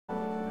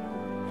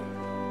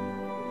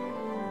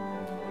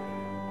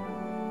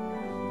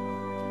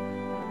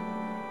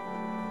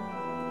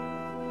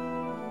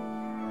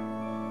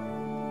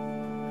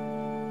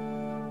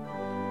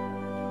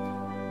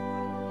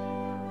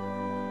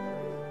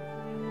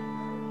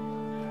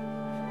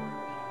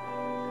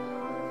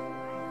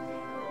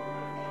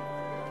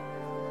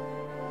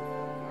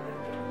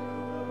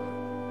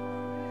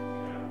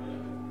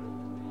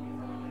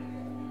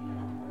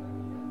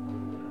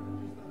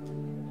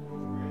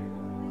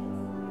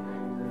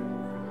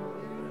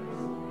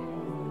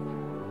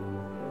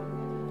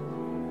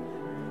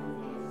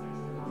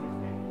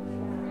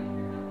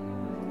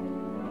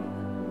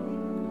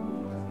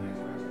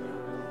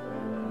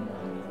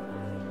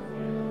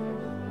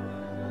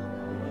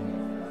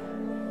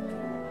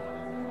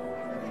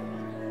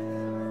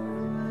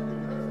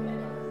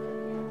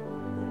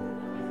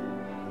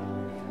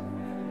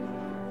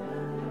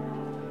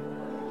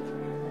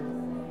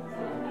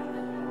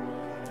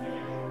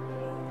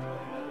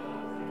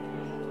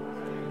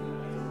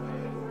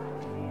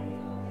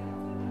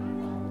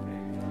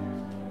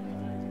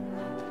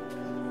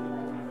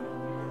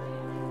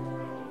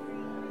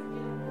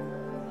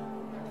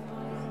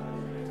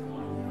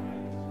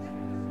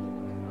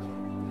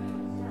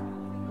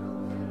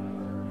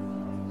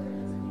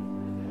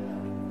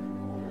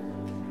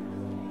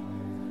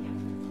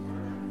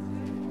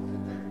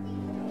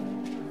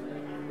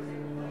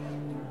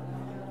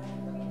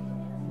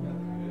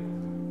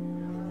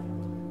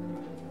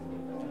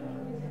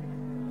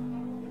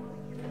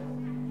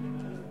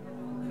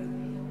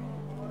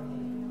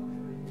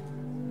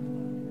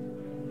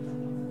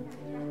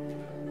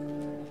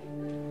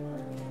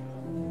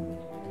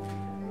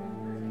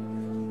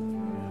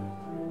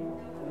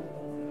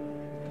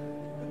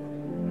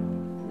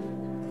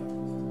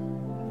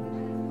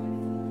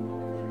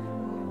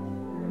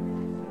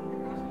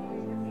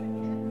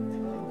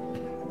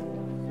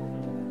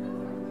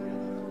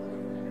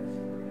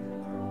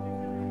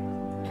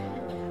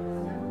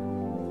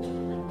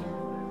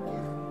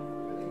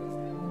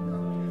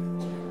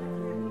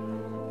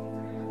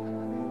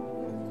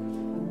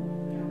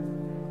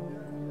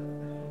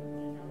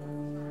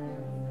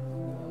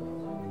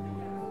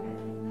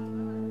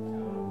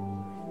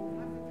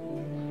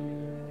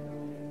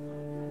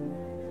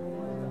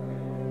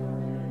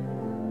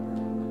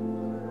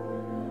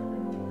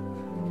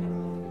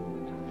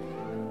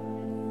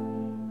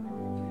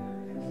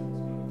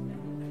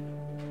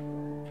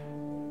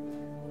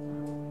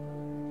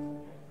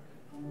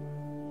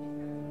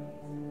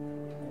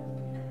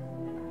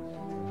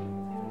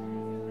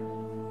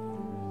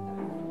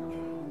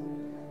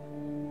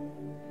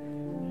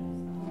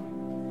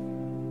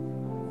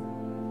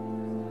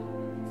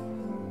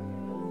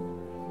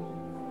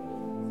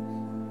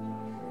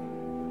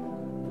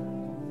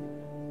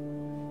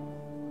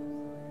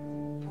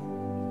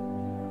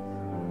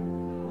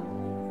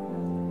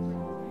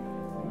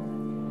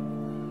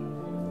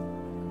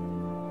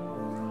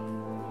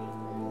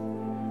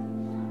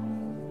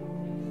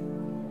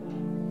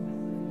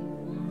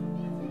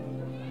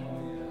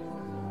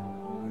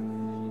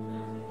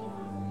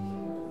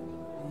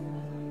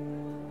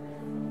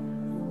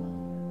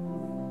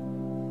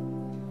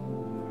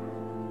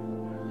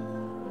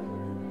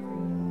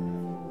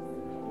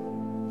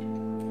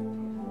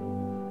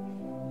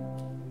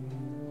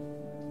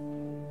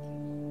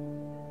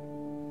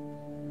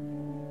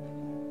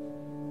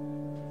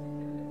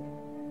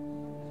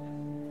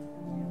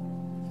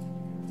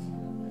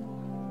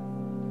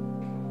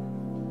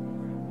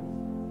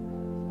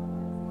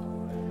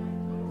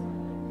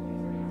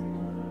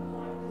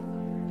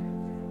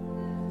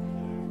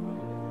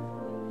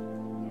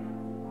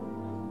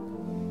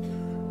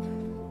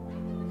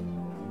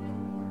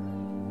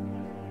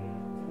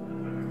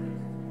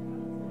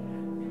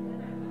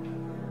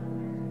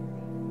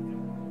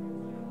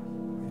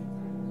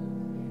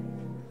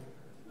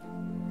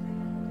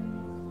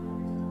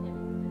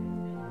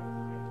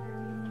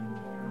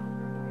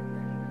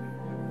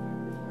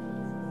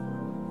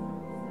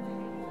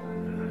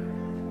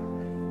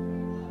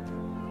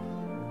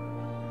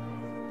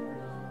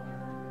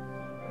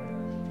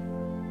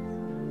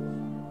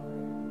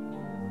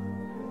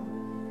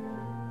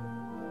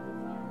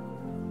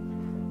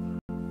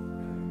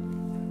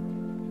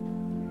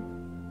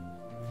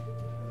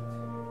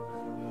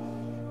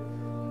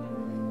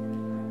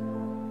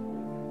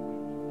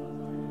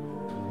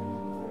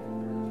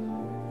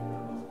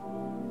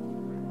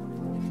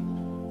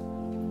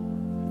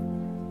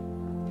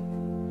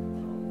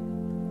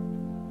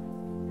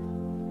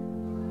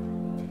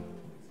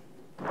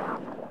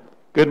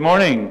Good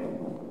morning.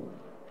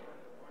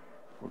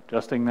 We're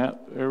adjusting that.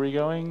 Are we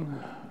going?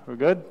 We're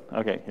good?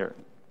 Okay, here.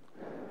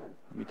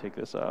 Let me take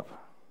this off.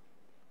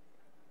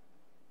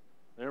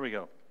 There we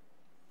go.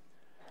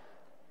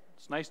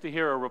 It's nice to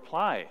hear a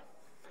reply.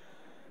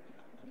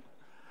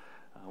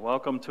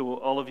 Welcome to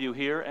all of you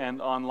here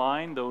and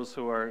online, those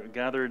who are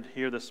gathered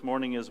here this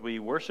morning as we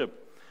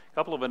worship. A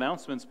couple of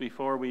announcements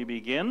before we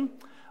begin.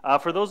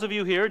 For those of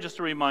you here, just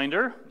a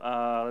reminder,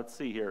 let's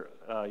see here.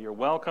 You're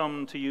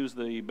welcome to use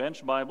the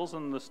bench Bibles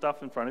and the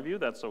stuff in front of you.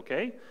 That's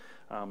okay.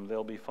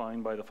 They'll be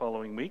fine by the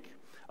following week.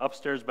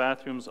 Upstairs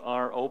bathrooms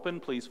are open.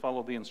 Please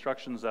follow the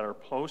instructions that are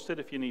posted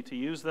if you need to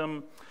use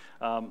them.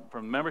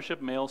 From membership,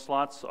 mail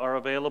slots are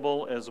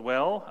available as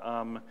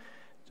well.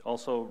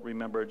 Also,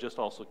 remember, just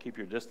also keep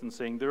your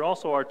distancing. There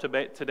also are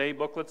Today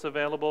booklets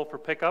available for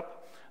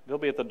pickup. They'll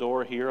be at the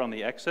door here on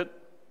the exit.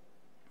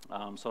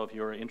 So if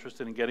you're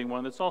interested in getting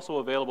one, it's also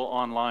available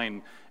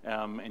online,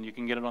 and you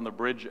can get it on the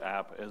Bridge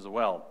app as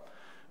well.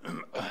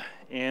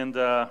 And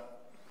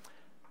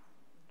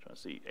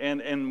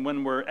And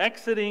when we're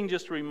exiting,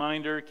 just a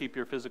reminder, keep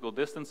your physical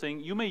distancing.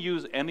 You may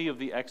use any of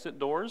the exit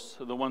doors.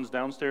 The ones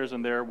downstairs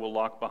and there will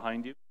lock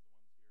behind you. The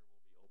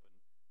ones here will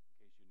be open in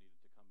case you needed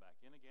to come back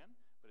in again,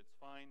 but it's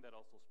fine. That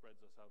also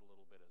spreads us out a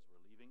little bit as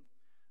we're leaving.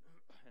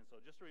 And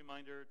so just a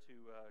reminder to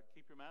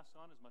keep your mask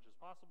on as much as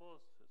possible,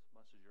 as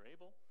much as you're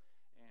able.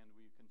 And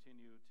we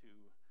continue to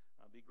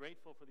be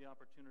grateful for the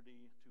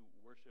opportunity to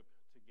worship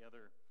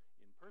together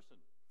in person.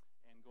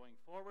 And going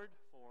forward,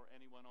 for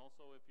anyone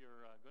also, if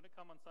you're going to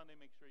come on Sunday,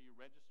 make sure you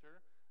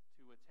register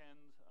to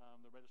attend.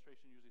 The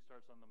registration usually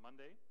starts on the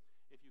Monday.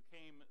 If you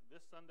came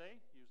this Sunday,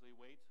 usually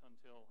wait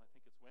until, I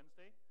think it's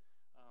Wednesday,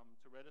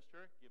 to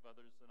register. Give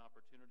others an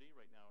opportunity.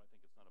 Right now, I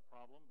think it's not a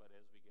problem, but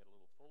as we get a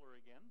little fuller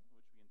again,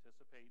 which we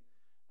anticipate,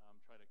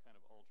 try to kind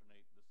of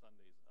alternate the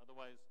Sundays.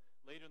 Otherwise,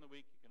 later in the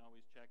week, you can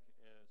always check if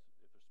there's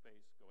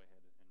space, go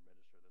ahead and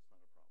register. That's not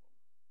a problem.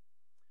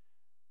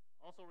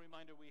 Also, a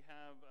reminder, we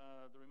have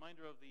the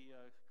reminder of the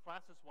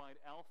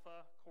Classes-Wide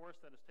Alpha course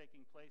that is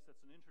taking place.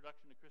 That's an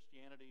introduction to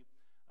Christianity,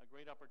 a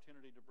great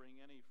opportunity to bring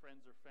any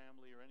friends or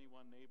family or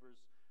anyone, neighbors,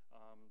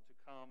 to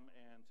come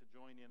and to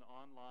join in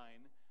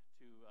online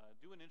to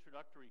do an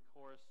introductory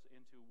course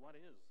into what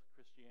is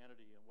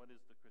Christianity and what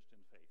is the Christian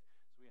faith.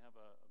 So we have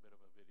a bit of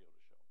a video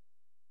to show.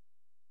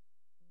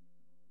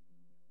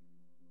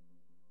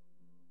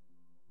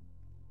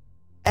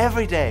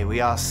 Every day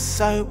we ask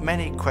so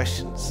many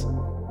questions.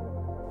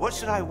 What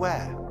should I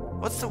wear?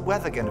 What's the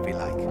weather going to be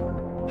like?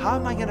 How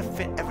am I going to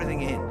fit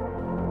everything in?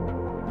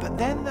 But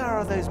then there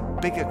are those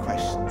bigger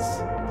questions,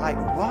 like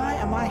why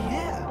am I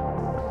here?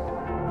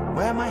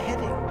 Where am I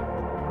heading?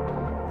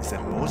 Is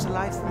there more to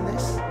life than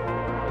this?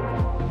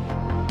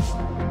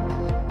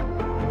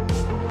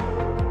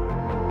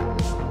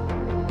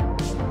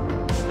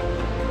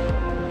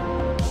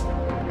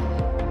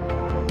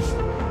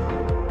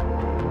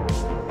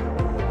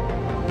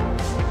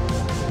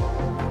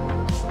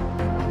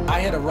 I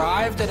had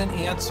arrived at an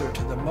answer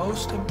to the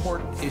most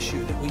important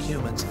issue that we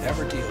humans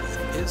ever deal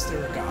with. Is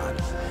there a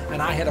God?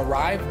 And I had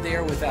arrived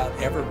there without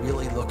ever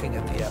really looking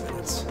at the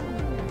evidence.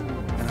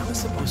 And I was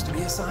supposed to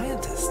be a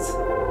scientist.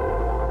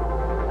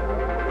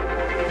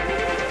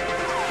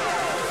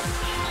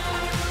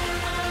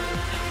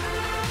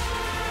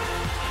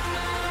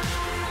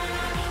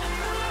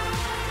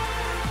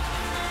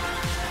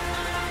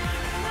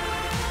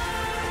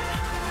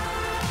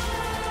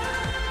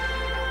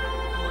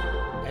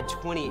 At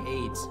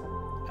 28,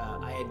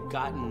 I had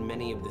gotten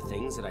many of the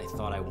things that I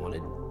thought I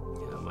wanted.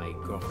 You know, my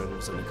girlfriend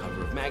was on the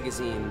cover of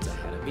magazines, I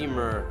had a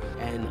Beamer,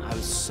 and I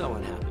was so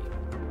unhappy.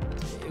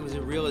 It was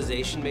a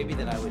realization maybe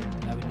that I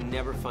would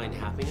never find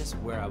happiness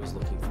where I was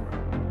looking for it.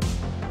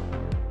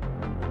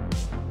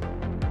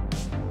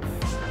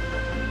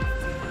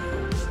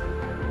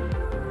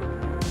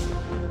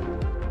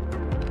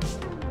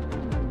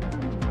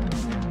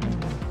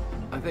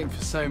 I think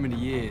for so many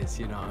years,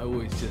 I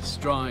always just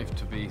strived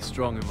to be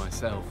strong in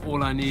myself.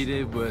 All I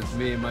needed was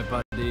me and my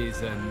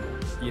buddies and,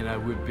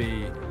 we'd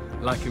be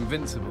like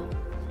invincible.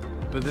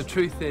 But the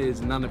truth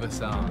is, none of us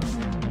are.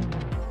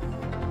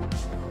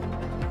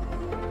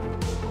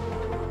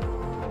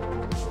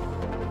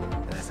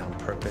 And I found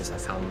purpose, I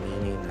found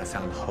meaning, I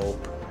found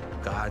hope.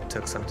 God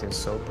took something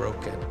so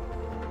broken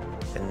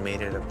and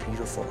made it a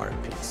beautiful art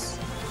piece.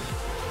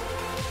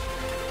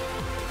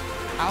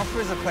 Alpha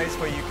is a place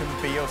where you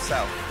can be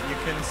yourself. You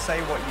can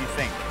say what you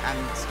think and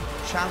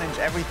challenge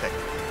everything.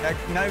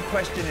 No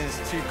question is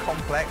too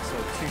complex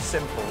or too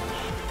simple.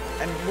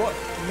 And what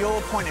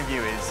your point of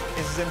view is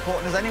as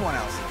important as anyone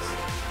else's.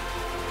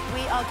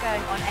 We are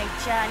going on a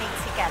journey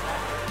together,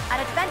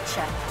 an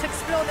adventure to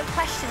explore the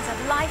questions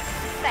of life,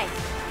 faith,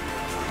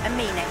 and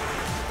meaning.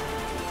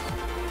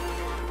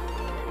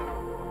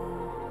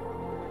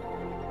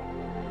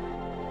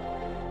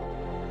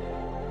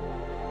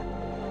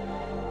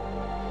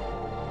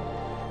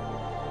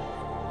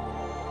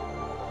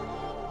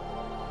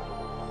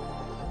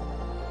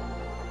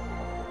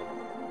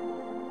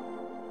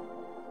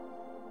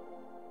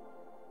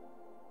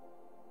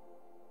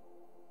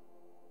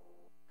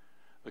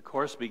 The The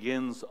course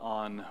begins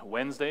on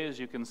Wednesday, as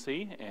you can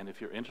see, and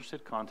if you're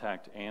interested,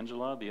 contact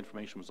Angela. The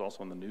information was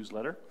also in the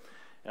newsletter.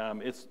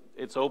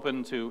 It's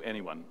open to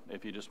anyone.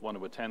 If you just want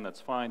to attend, that's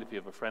fine. If you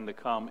have a friend to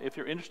come. If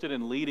you're interested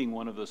in leading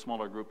one of the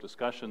smaller group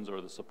discussions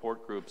or the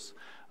support groups,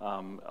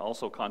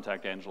 also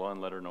contact Angela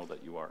and let her know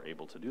that you are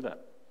able to do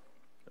that.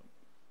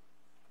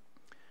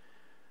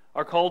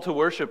 Our call to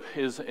worship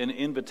is an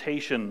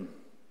invitation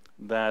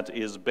that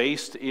is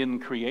based in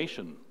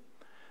creation.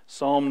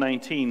 Psalm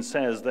 19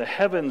 says, "The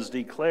heavens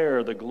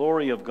declare the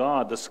glory of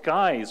God. The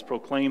skies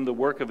proclaim the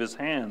work of his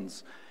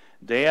hands.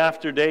 Day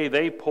after day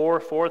they pour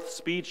forth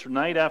speech.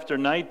 Night after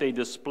night they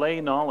display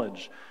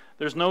knowledge.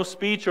 There's no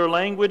speech or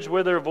language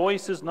where their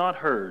voice is not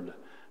heard.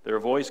 Their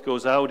voice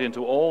goes out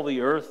into all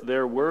the earth,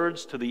 their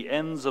words to the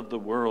ends of the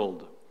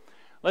world."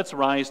 Let's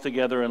rise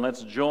together and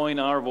let's join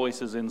our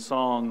voices in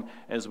song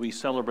as we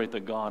celebrate the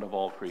God of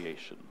all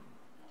creation.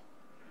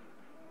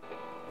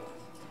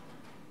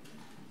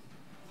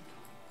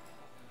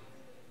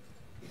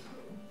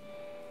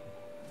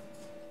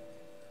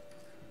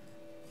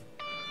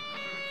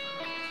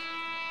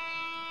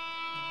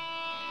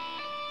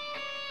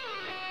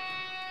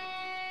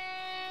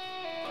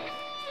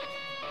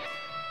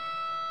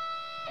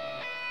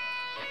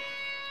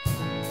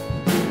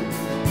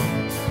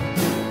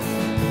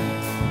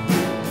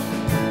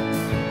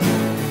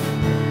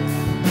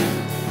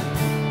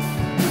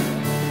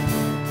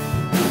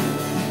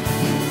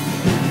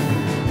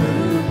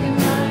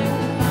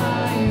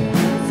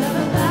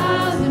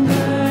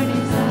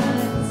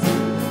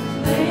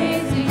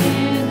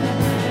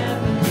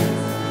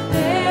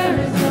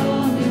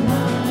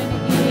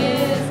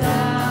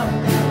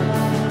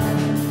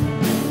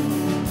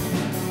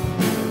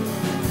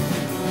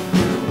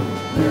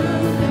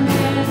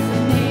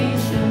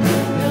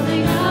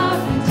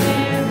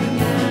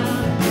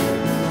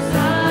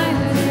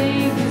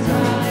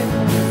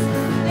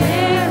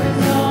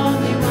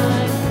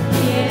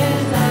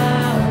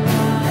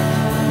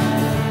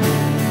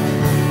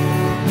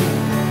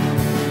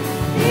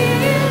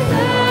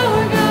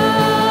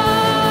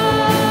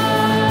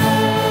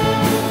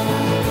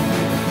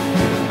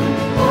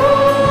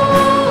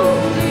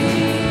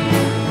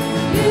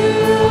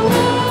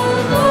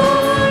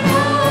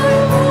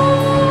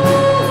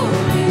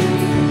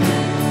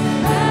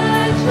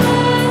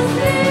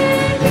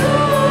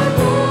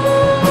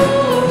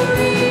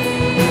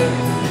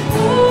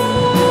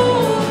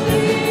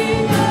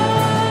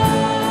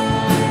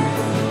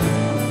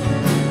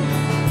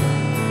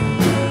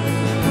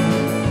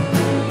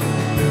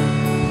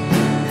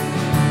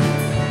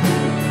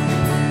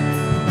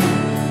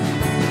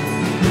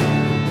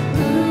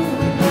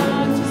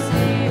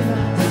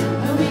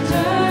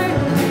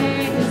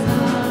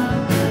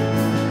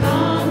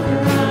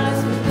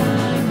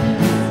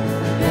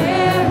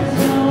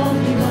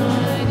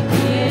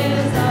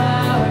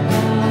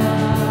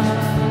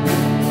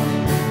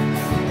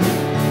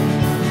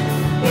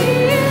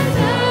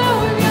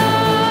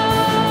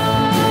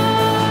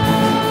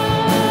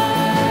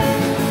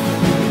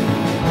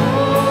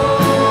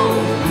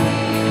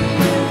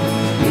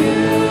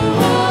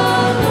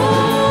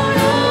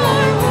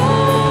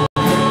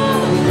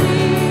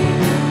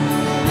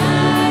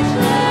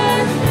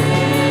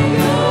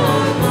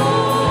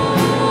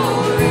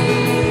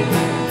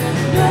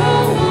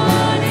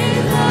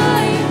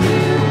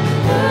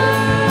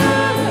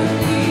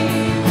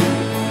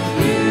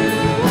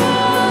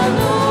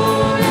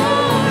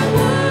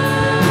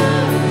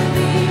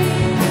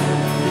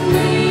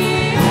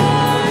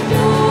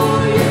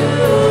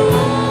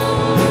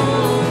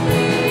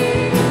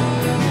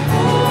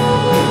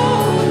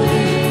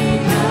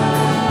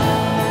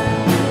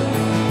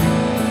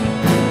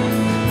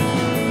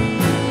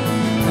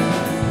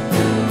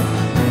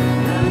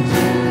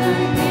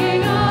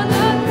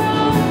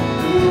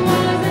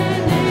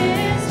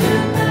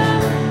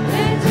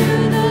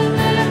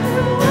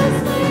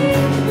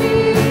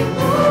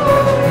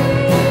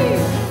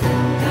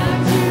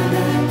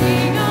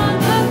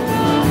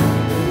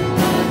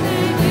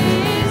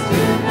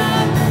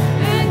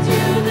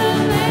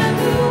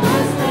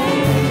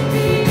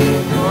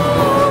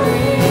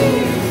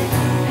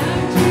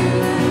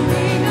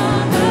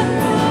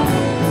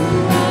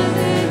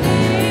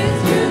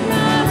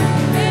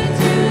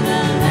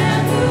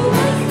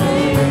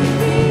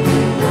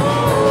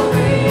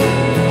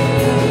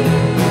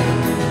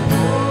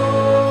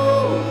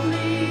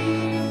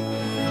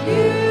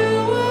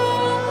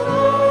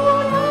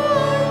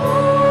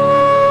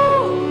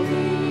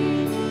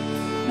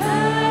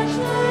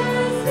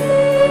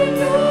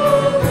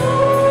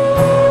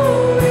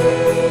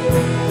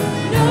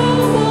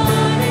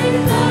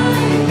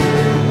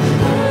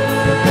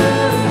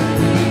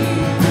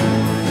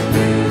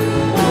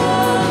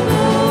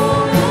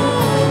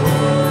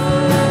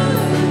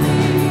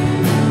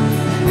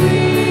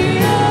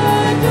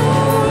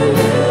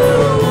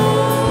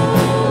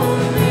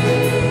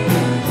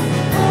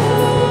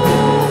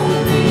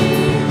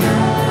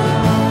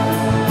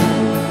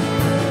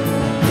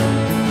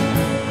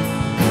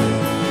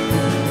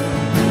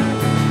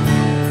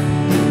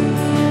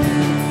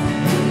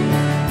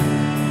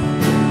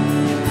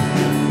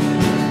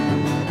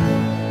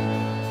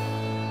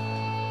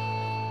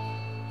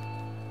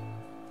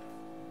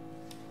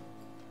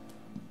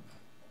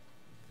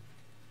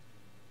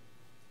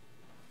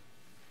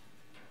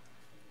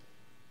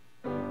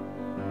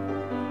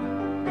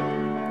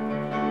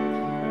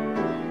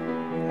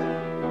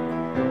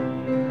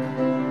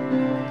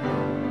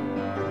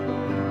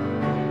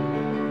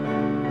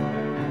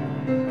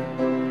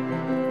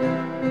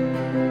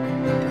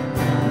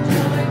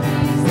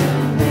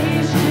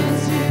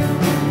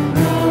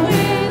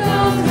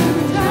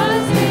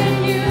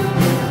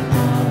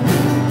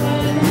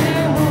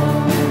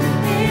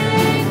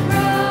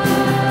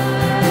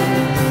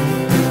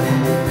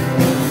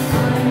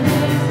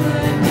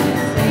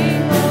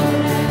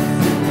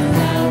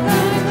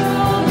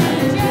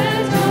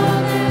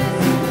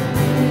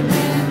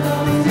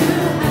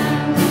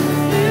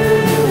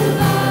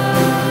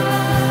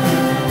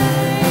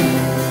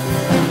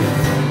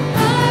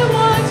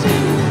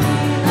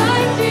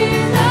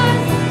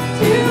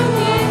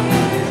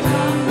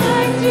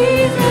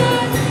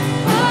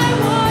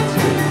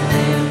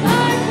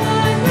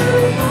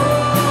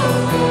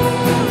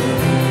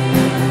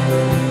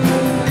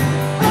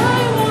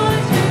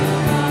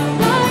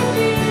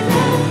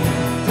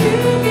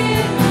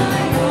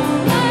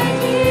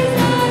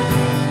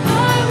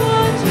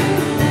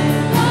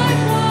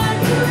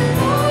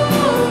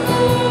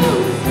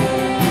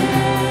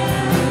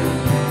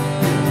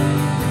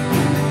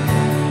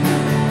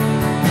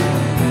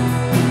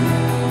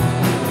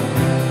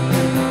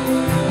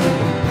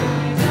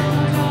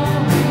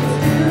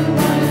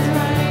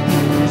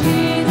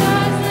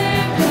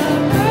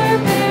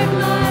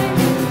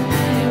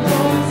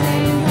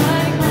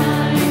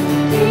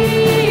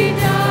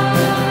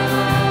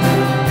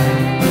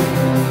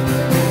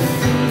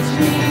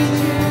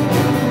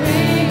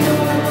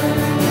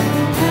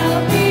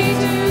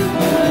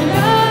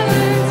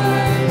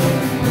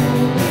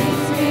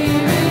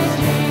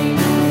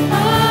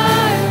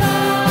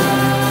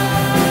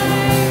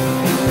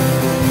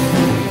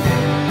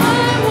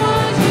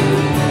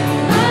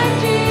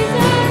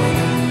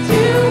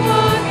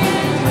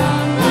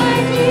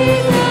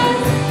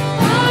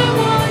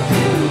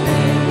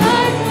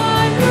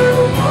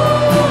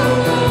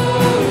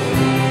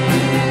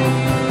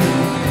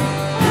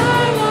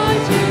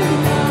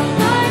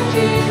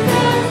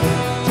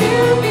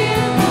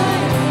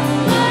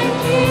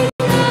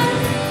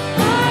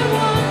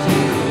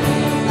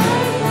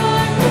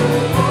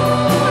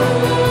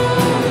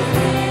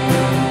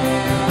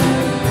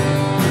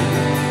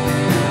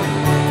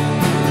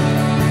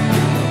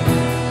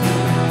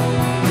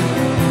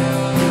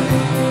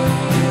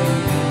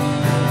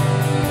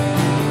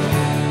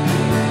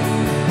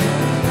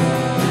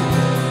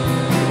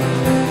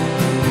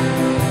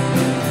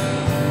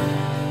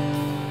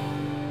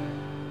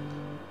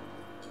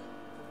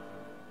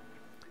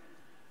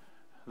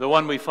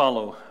 one we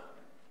follow,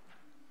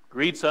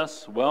 greets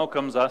us,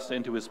 welcomes us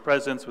into his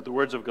presence with the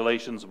words of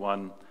Galatians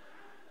 1.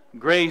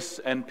 Grace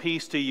and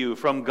peace to you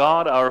from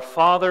God our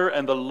Father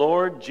and the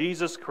Lord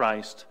Jesus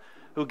Christ,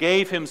 who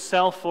gave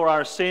himself for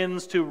our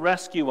sins to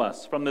rescue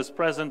us from this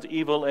present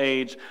evil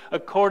age,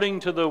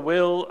 according to the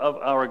will of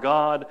our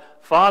God,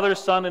 Father,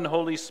 Son, and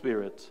Holy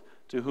Spirit,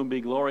 to whom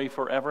be glory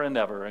forever and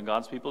ever. And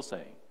God's people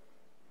say,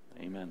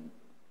 Amen.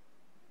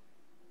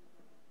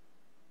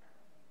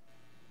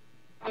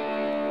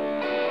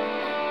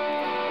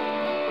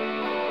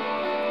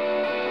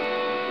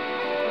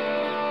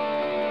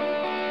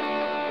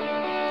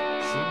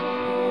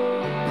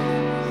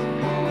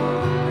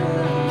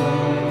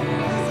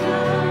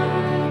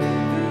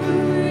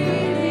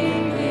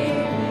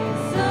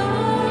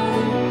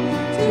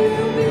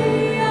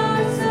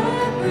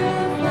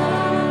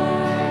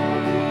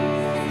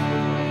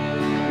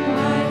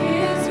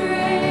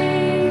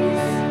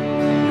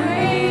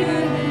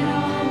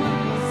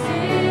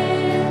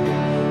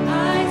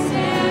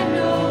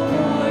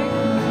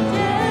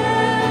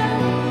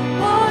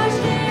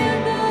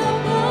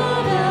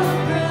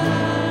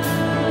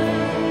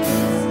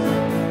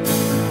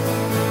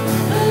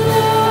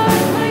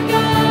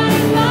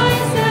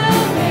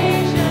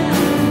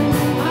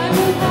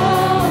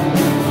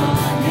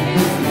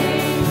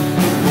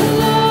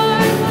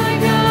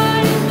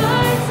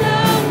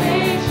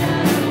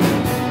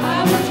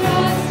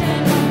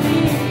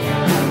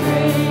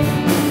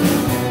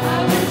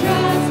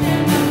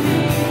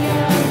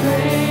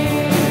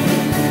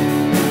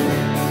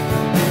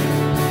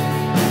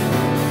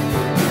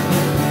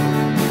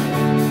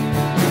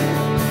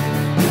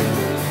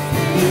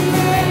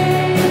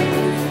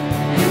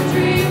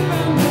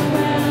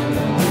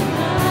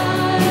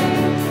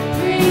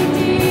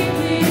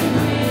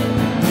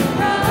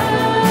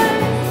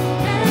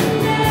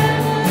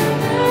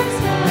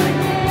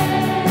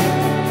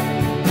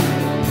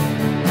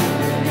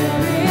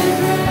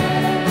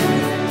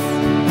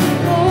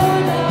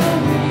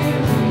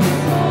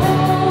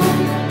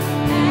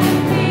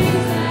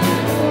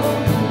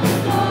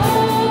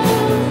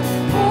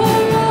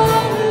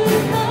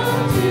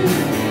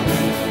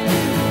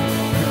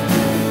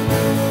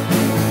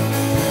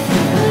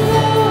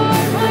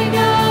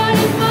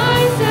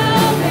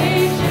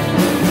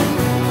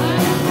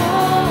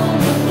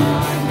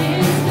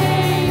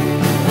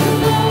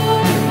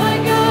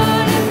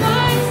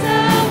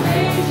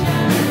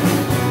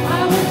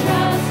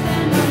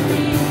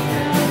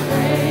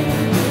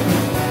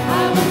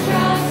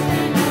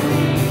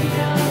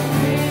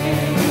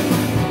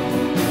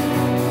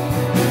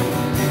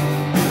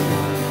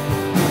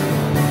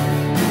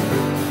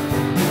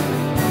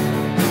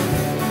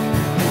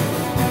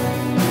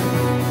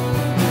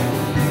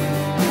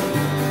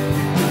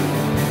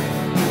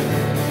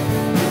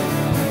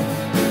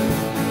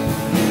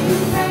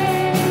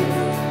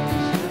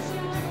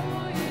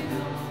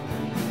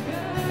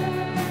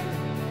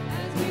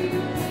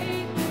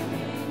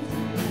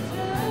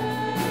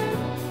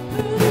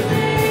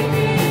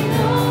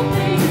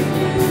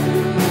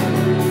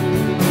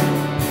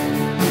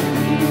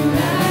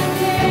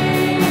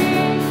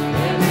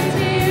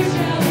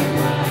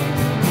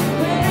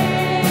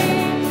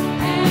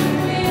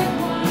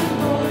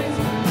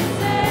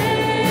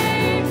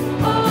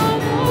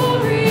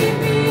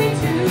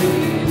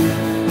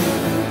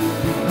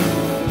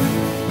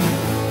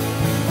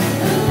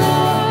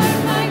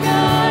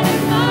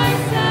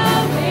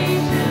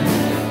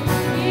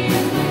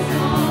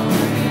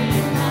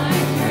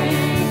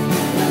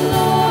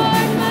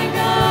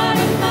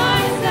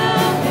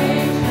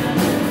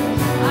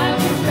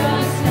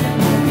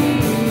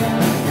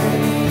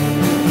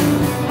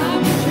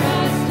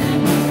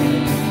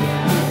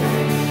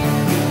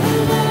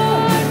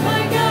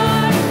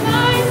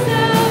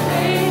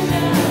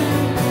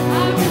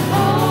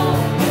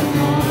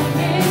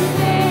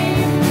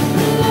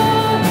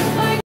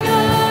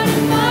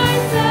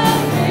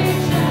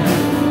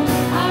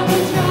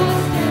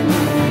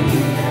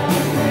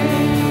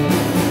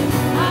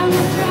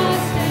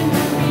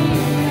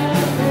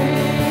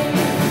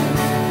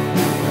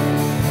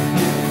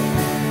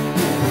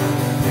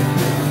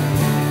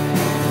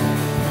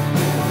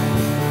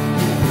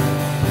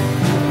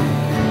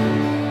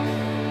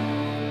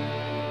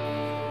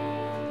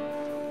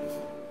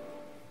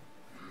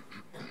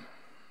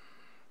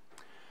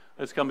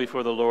 Let's come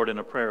before the Lord in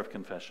a prayer of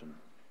confession.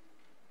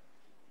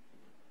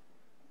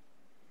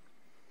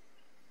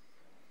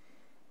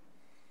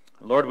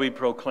 Lord, we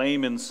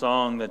proclaim in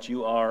song that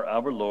you are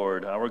our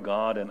Lord, our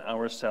God, and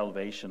our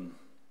salvation.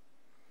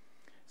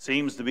 It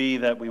seems to be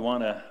that we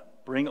want to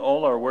bring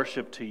all our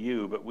worship to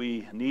you, but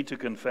we need to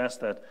confess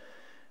that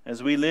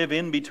as we live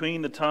in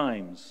between the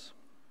times,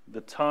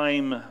 the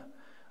time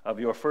of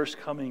your first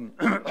coming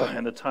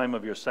and the time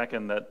of your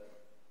second, that,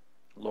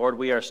 Lord,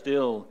 we are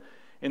still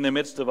in the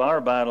midst of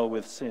our battle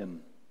with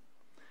sin.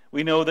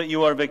 We know that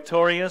you are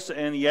victorious,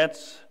 and yet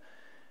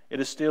it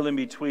is still in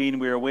between.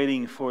 We are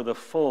waiting for the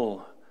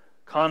full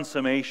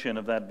consummation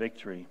of that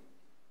victory.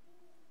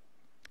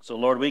 So,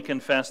 Lord, we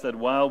confess that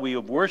while we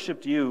have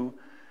worshipped you,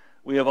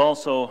 We have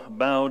also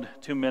bowed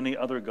to many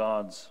other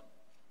gods,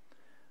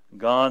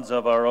 gods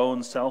of our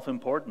own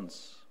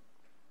self-importance.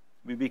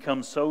 We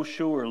become so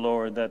sure,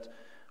 Lord, that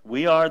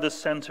we are the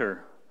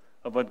center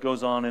of what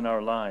goes on in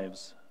our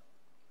lives.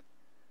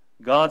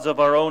 Gods of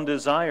our own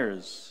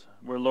desires,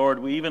 where,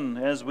 Lord, even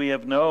as we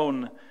have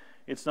known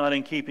it's not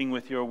in keeping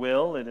with your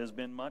will, it has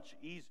been much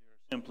easier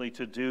simply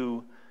to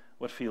do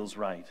what feels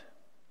right.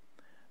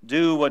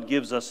 Do what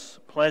gives us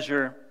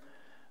pleasure.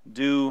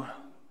 Do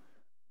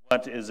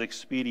what is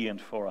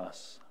expedient for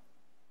us.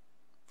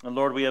 And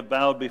Lord, we have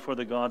bowed before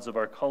the gods of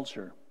our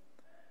culture.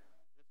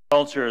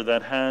 Culture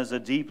that has a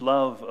deep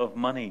love of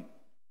money,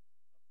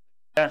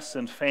 success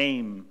and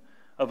fame,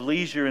 of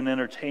leisure and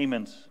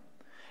entertainment,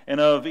 and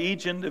of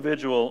each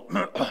individual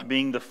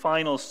being the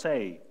final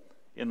say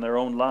in their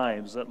own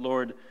lives. That,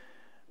 Lord,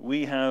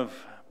 we have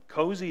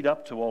cozied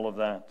up to all of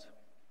that.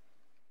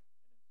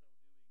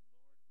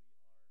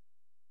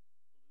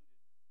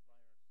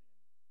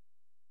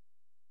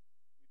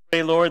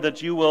 Pray, Lord,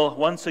 that you will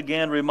once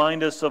again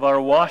remind us of our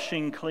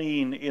washing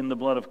clean in the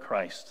blood of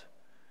Christ.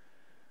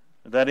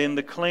 That in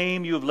the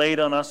claim you've laid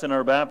on us in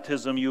our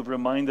baptism, you've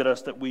reminded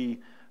us that we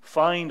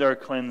find our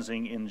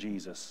cleansing in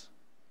Jesus.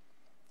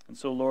 And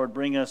so, Lord,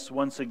 bring us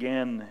once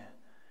again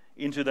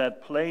into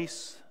that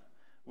place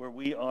where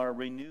we are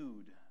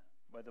renewed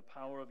by the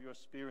power of your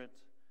Spirit,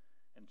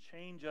 and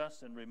change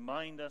us and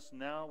remind us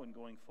now and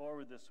going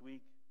forward this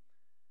week.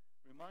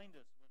 Remind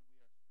us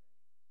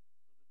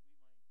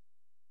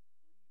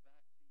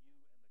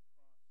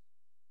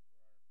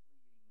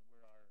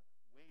where our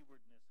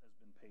waywardness has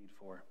been paid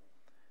for.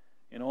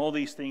 In all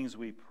these things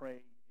we pray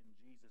in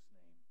Jesus'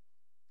 name.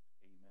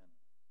 Amen.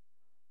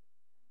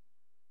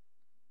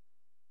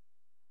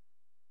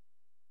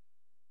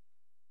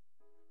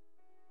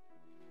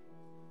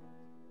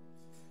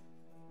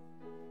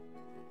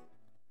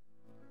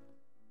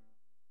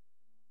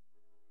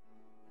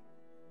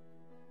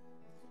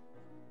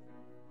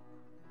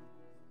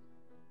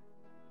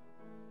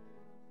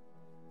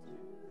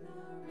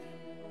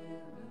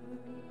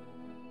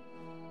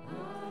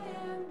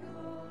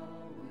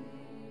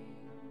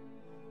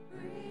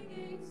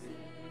 Bringing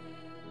sin.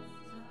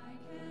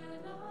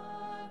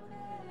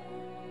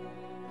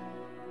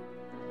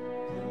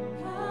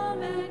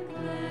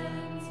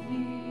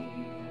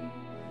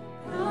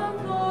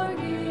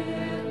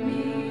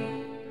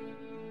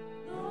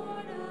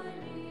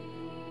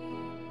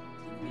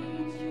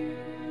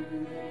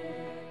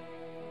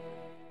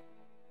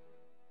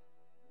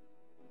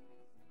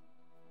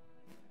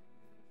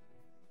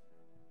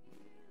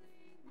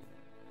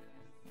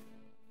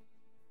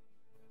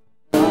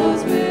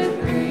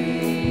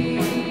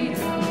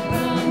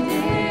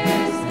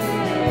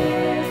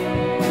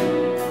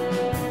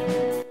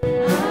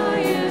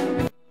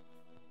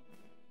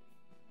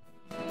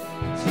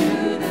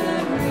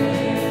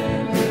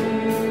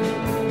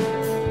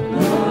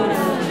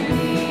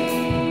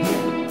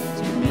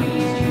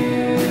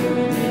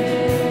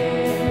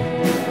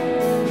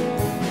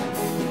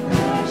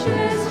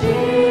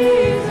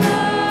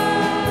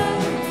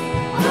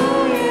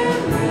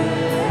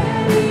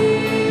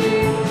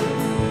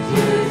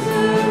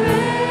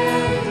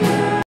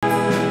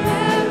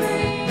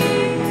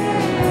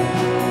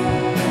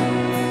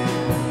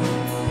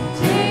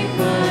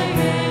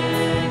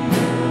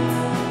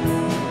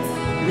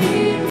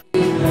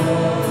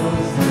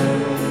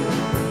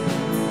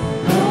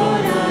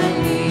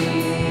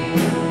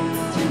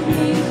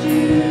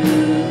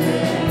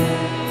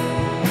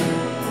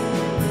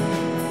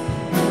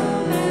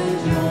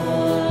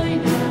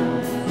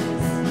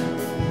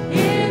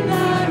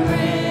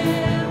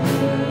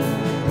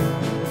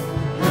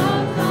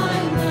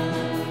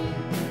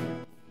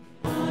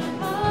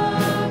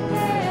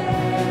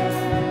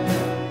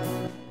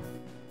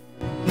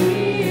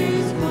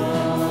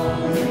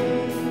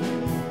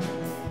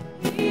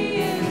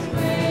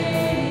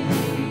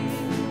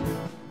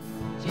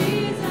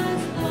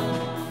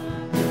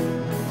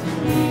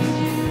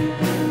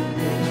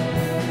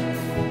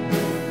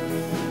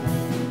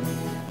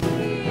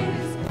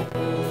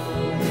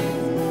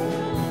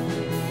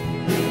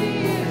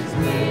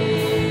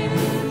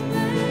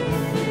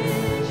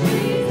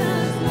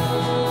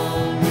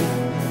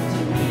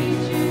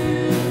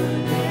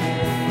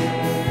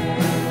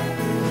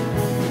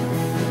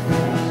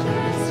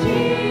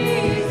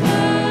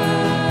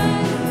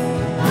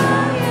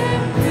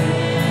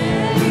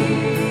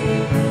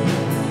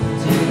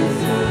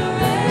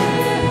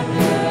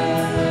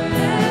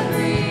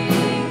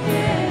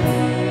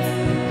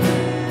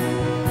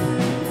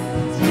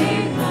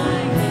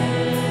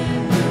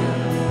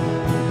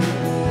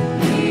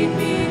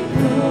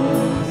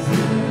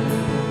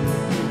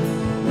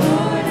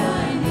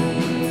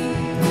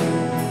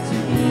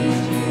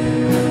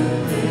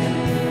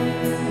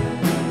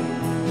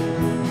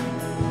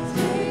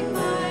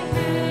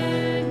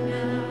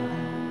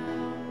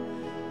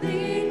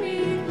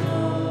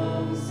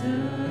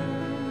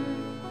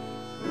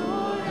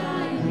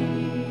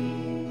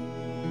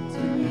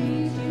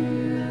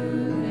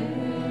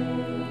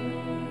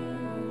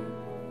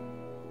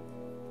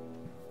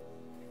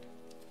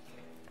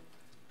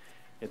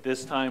 At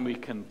this time, we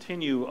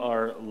continue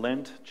our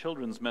Lent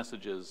children's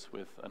messages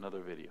with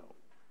another video.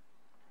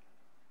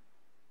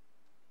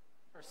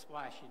 We're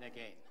splashing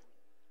again.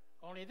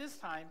 Only this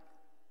time,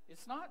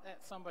 it's not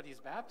at somebody's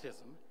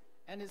baptism,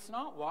 and it's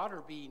not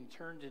water being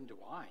turned into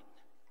wine.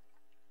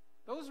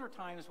 Those were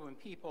times when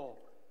people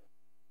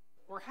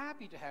were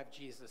happy to have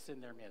Jesus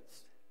in their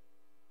midst.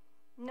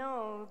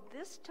 No,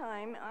 this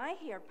time I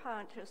hear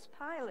Pontius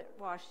Pilate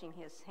washing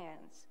his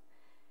hands.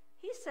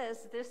 He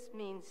says this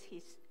means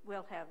he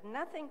will have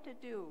nothing to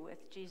do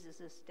with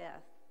Jesus'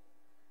 death.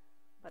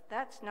 But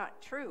that's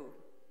not true.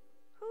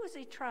 Who is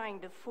he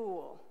trying to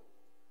fool?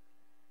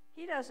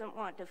 He doesn't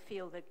want to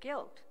feel the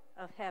guilt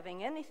of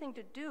having anything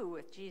to do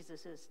with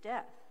Jesus'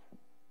 death.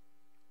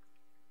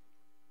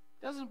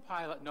 Doesn't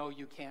Pilate know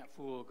you can't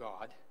fool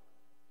God?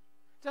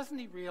 Doesn't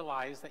he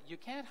realize that you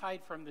can't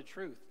hide from the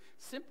truth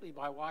simply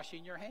by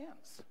washing your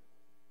hands?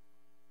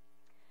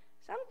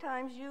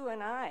 Sometimes you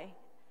and I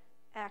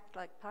act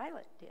like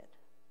Pilate did.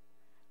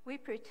 We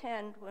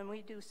pretend when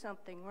we do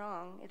something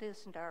wrong, it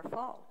isn't our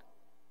fault,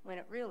 when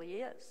it really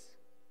is.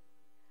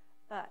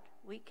 But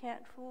we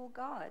can't fool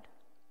God.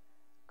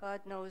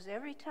 God knows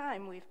every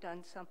time we've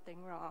done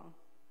something wrong,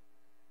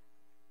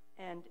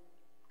 and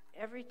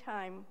every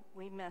time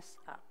we mess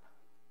up.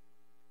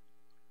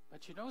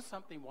 But you know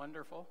something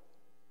wonderful?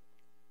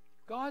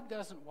 God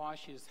doesn't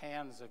wash his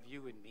hands of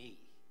you and me.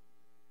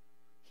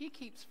 He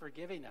keeps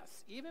forgiving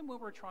us, even when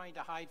we're trying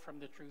to hide from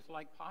the truth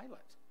like Pilate.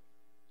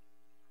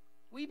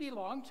 We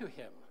belong to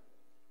him,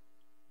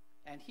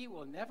 and he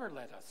will never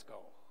let us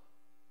go.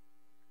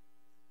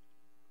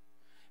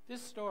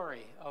 This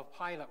story of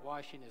Pilate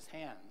washing his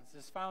hands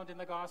is found in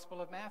the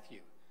Gospel of Matthew.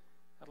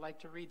 I'd like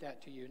to read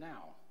that to you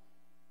now.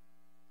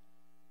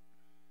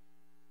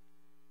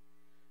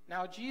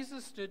 Now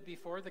Jesus stood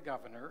before the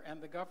governor,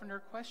 and the governor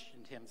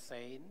questioned him,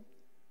 saying,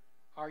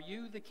 "Are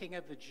you the king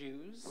of the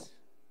Jews?"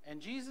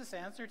 And Jesus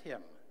answered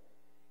him,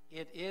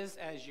 "It is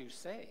as you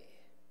say."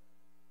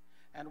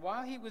 And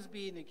while he was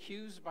being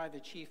accused by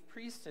the chief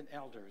priests and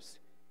elders,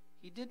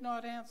 he did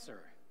not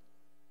answer.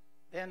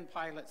 Then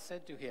Pilate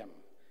said to him,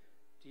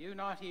 "Do you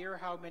not hear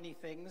how many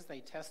things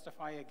they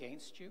testify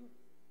against you?"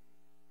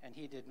 And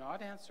he did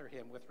not answer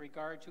him with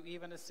regard to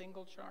even a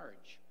single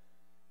charge.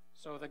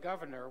 So the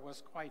governor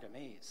was quite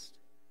amazed.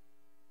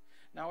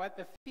 Now at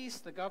the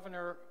feast, the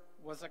governor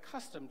was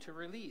accustomed to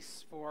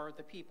release for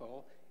the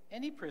people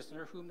any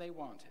prisoner whom they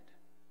wanted.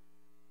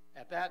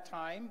 At that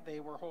time,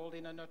 they were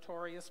holding a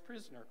notorious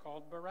prisoner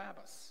called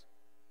Barabbas.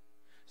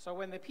 So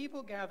when the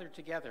people gathered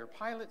together,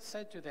 Pilate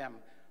said to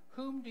them,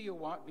 "Whom do you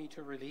want me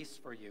to release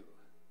for you,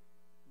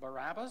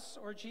 Barabbas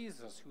or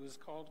Jesus, who is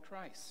called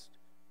Christ?"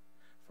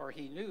 For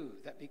he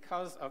knew that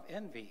because of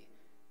envy,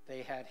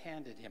 they had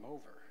handed him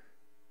over.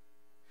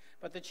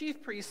 But the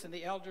chief priests and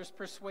the elders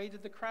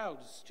persuaded the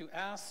crowds to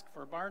ask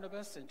for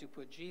Barnabas and to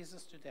put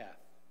Jesus to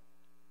death.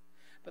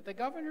 But the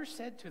governor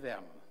said to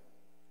them,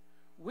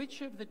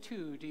 "Which of the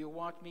two do you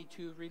want me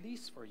to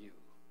release for you?"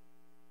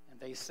 And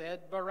they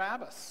said,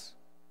 "Barabbas."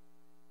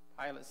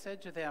 Pilate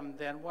said to them,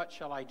 "Then what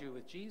shall I do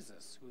with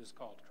Jesus, who is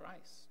called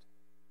Christ?"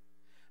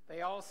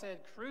 They all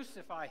said,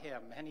 "Crucify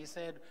him." And he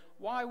said,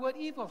 "Why, what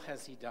evil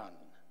has he done?"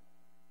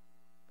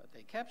 But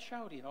they kept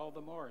shouting all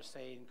the more,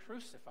 saying,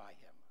 "Crucify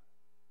him."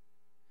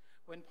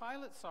 When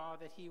Pilate saw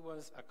that he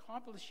was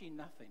accomplishing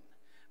nothing,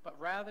 but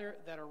rather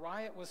that a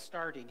riot was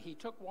starting, he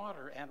took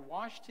water and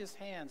washed his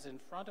hands in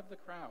front of the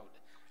crowd,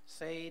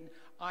 saying,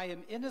 "I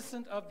am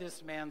innocent of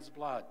this man's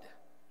blood.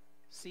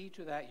 See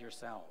to that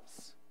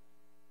yourselves."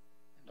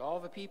 And all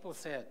the people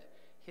said,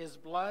 "His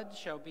blood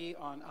shall be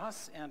on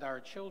us and our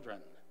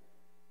children."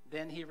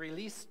 Then he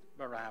released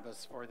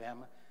Barabbas for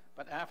them,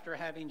 but after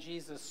having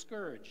Jesus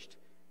scourged,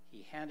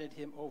 he handed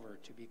him over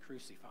to be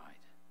crucified.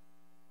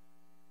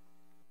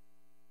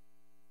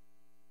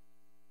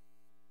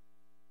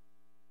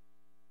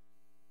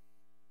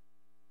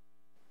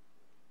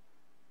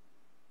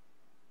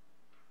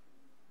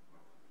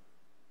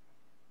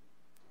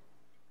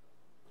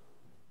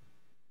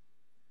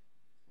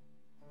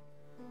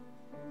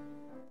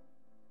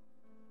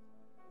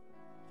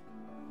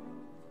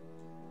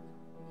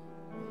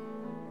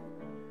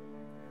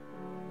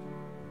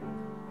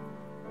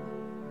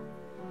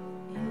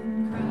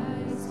 In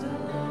Christ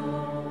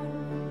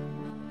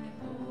alone,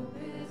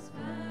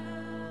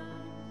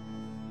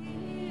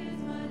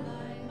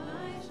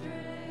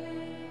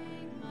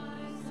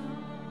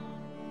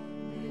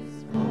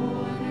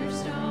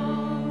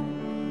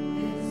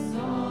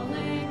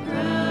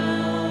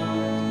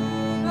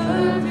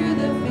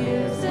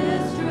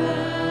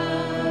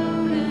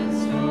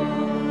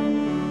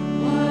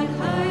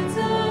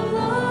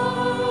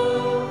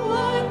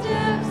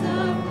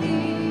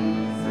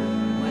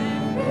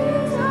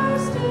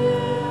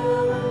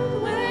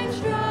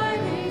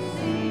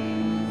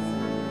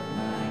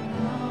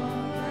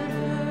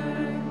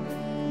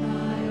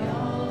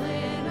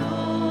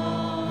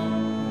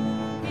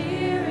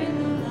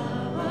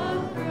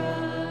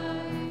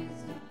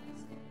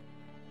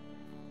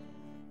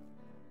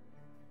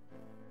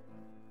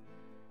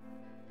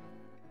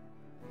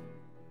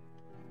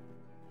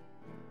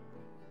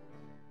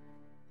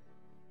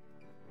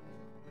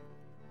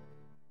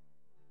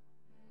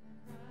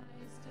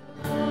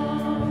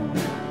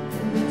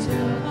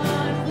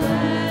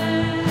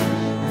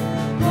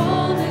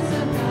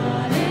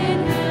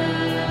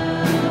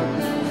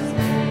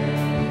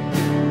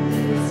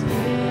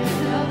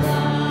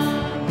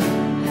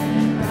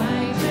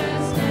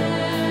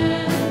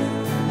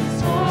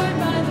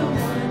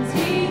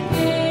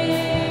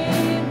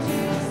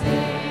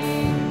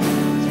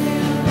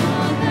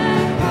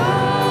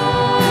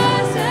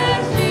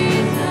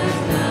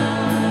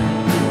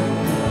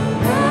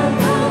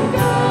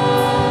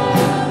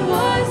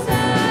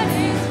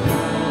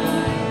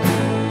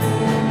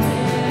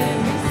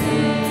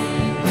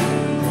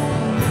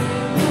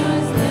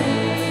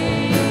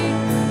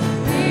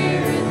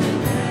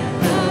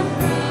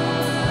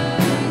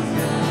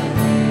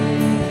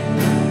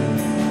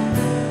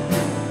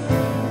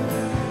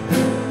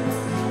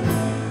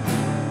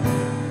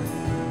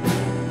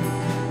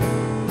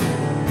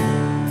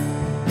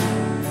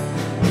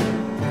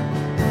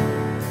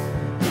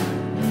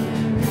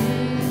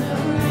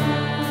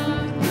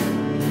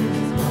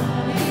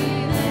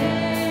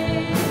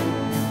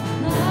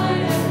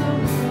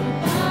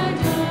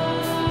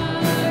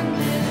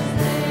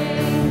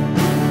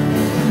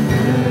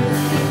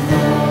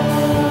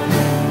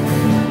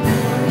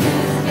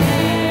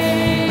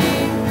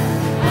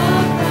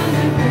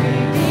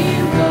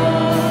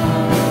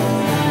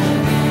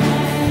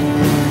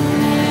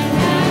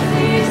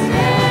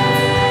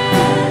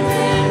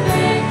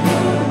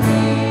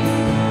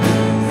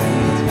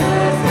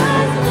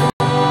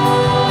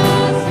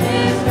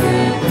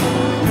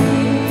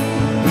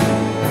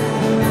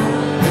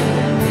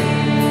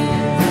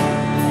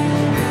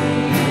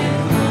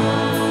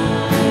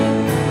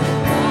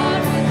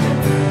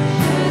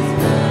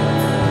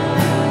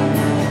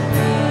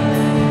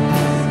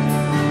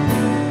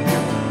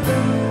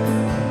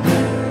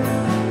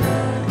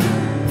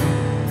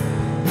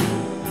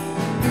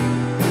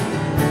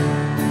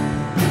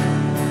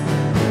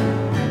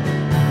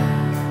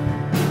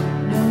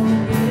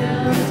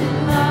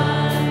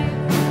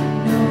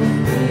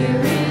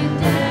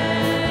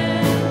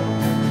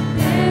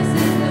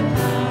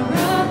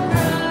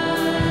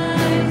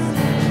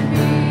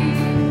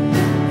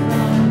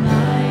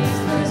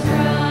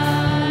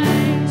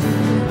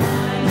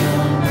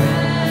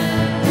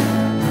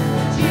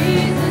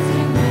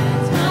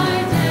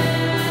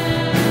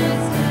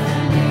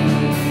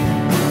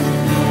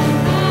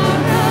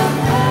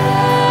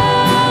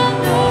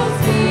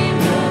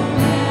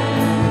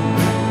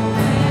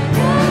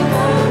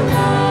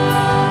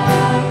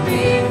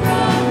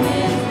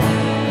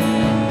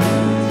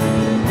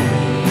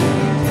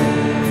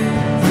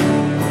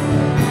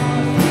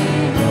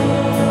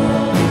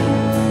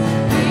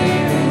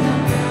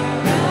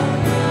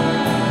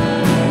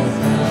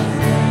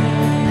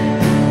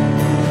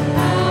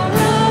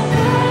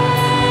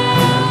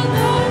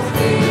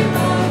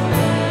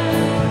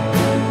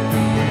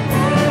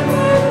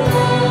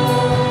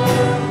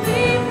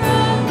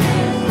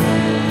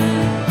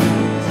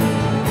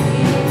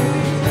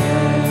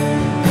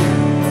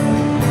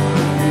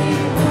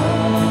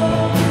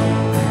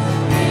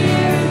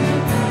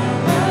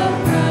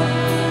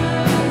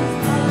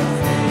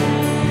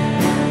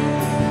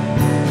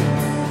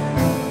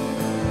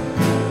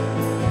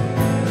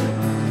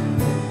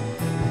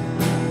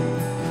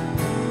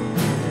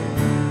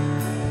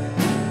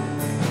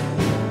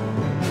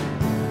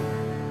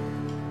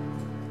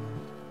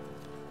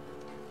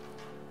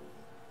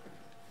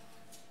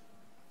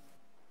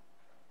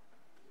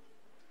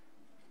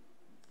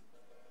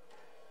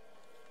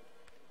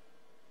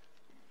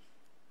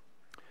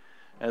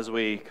 As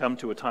we come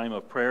to a time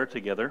of prayer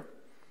together,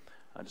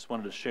 I just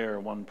wanted to share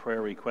one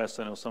prayer request.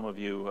 I know some of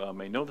you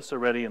may know this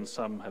already, and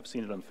some have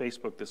seen it on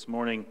Facebook this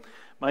morning.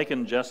 Mike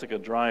and Jessica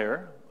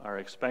Dreyer are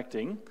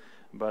expecting,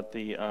 but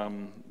their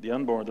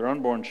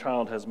unborn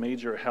child has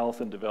major health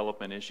and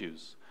development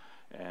issues.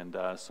 And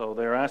so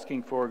they're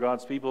asking for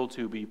God's people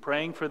to be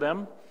praying for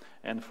them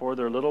and for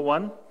their little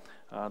one.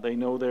 They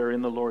know they're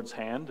in the Lord's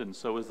hand, and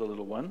so is the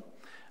little one.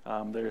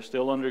 They're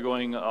still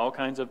undergoing all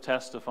kinds of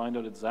tests to find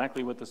out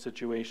exactly what the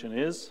situation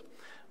is,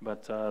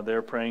 but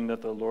they're praying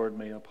that the Lord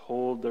may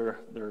uphold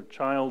their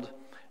child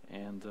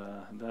and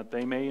that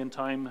they may in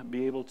time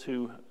be able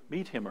to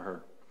meet him or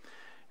her.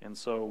 And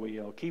so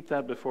we'll keep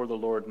that before the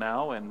Lord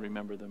now and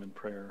remember them in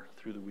prayer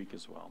through the week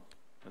as well.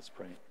 Let's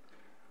pray.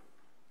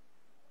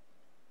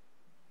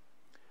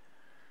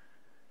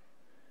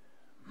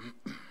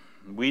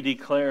 We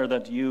declare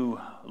that you,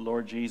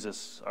 Lord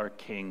Jesus, are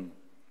King.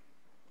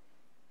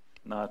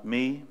 Not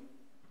me,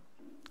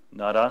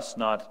 not us,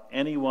 not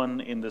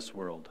anyone in this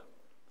world.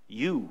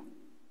 You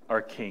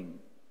are King.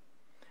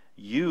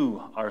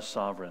 You are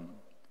sovereign.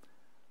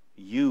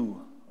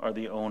 You are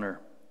the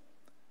owner.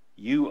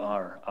 You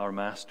are our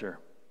master.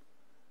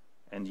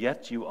 And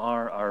yet you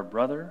are our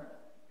brother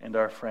and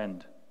our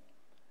friend.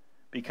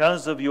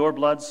 Because of your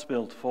blood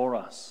spilt for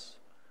us,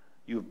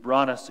 you've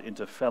brought us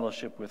into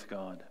fellowship with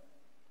God.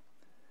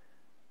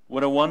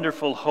 What a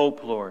wonderful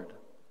hope, Lord.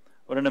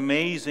 What an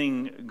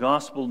amazing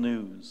gospel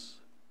news.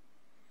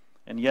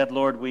 And yet,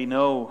 Lord, we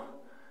know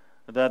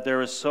that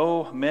there is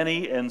so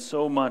many and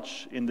so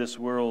much in this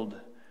world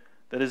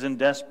that is in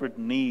desperate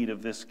need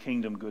of this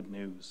kingdom good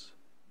news.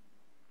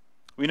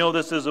 We know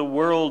this is a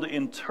world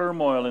in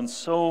turmoil in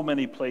so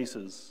many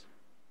places.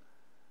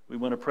 We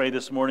want to pray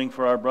this morning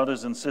for our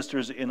brothers and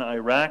sisters in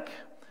Iraq,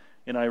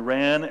 in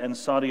Iran, and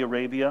Saudi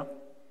Arabia.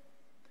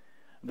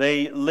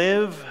 They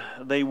live,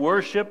 they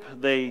worship,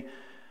 they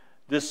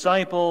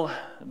disciple,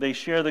 they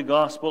share the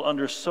gospel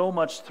under so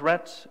much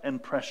threat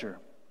and pressure.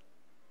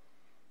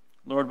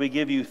 Lord, we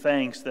give you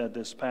thanks that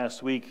this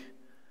past week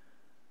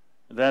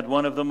that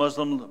one of the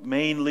Muslim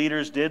main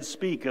leaders did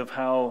speak of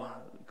how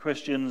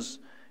Christians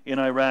in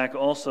Iraq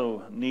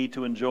also need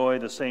to enjoy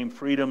the same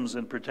freedoms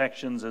and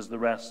protections as the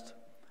rest.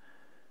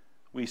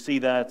 We see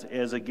that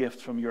as a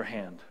gift from your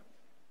hand.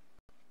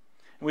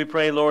 We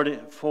pray,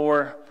 Lord,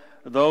 for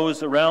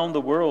those around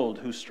the world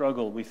who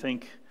struggle. We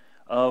think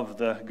of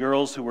the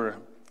girls who were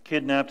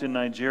kidnapped in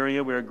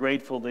Nigeria. We are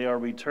grateful they are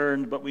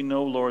returned, but we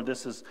know, Lord,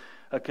 this is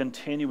a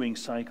continuing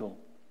cycle.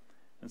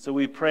 And so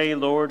we pray,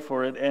 Lord,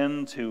 for an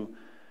end to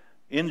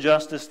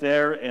injustice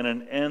there and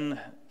an end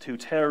to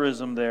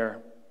terrorism there.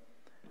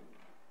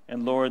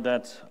 And Lord,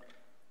 that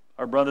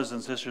our brothers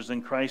and sisters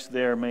in Christ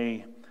there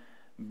may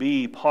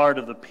be part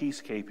of the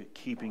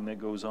peacekeeping that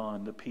goes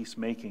on, the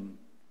peacemaking.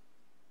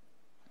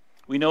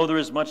 We know there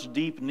is much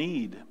deep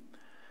need.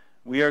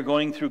 We are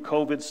going through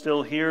COVID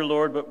still here,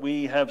 Lord, but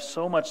we have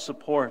so much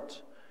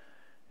support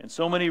and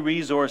so many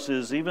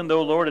resources, even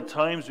though, Lord, at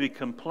times we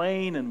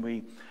complain and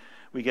we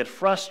get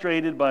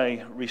frustrated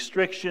by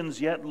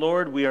restrictions, yet,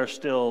 Lord, we are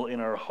still in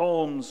our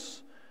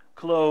homes,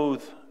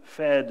 clothed,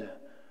 fed,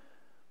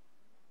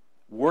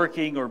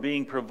 working or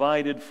being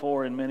provided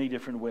for in many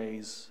different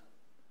ways.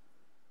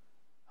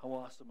 How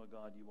awesome a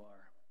God you are.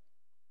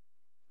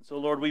 So,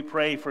 Lord, we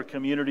pray for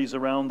communities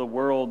around the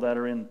world that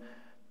are in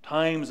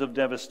times of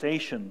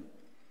devastation,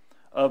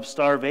 of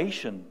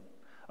starvation,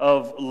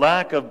 of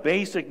lack of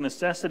basic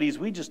necessities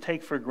we just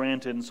take for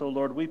granted. And so,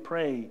 Lord, we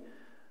pray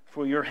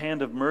for your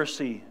hand of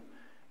mercy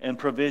and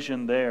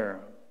provision there.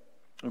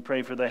 We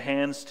pray for the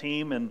Hands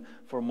team and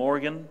for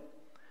Morgan.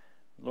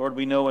 Lord,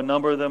 we know a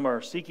number of them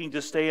are seeking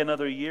to stay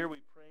another year. We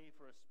pray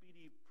for a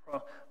speedy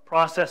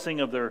processing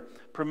of their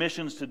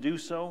permissions to do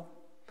so.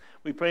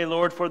 We pray,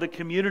 Lord, for the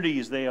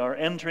communities they are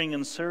entering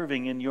and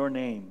serving in your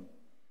name.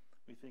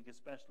 We think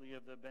especially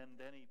of the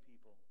Bandeni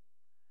people.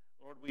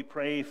 Lord, we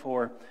pray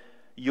for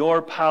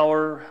your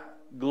power,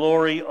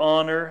 glory,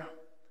 honor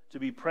to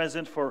be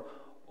present, for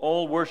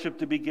all worship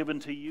to be given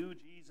to you,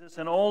 Jesus,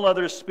 and all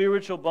other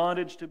spiritual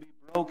bondage to be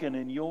broken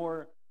in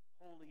your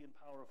holy and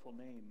powerful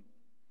name.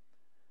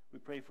 We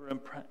pray for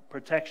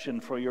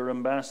protection for your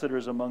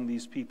ambassadors among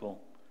these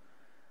people,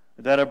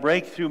 that a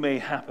breakthrough may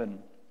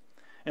happen,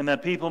 and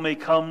that people may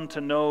come to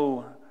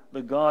know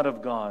the God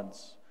of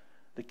gods,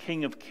 the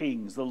King of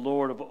kings, the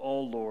Lord of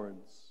all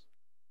lords,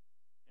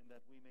 and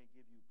that we may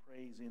give you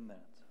praise in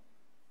that.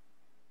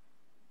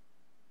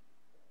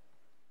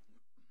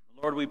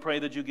 Lord, we pray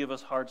that you give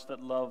us hearts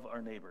that love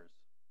our neighbors,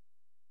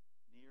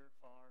 near,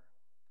 far,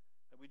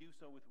 that we do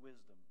so with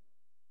wisdom,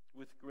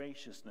 with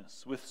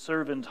graciousness, with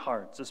servant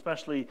hearts,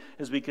 especially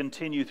as we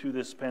continue through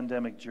this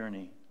pandemic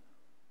journey,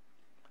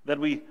 that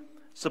we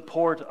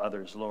support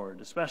others,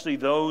 Lord, especially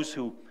those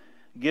who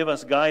give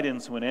us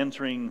guidance when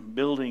entering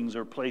buildings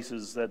or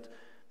places that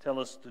tell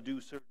us to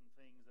do certain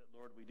things, that,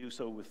 Lord, we do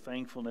so with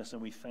thankfulness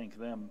and we thank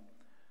them.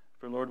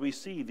 For, Lord, we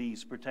see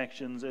these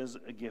protections as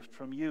a gift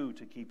from you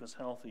to keep us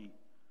healthy.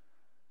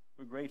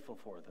 We're grateful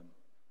for them.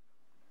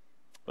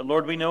 But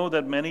Lord, we know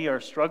that many are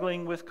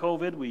struggling with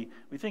COVID. We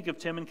think of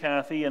Tim and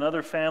Kathy and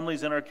other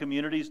families in our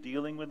communities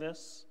dealing with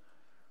this,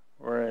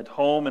 or at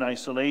home in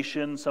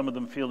isolation, some of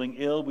them feeling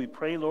ill. We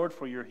pray, Lord,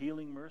 for your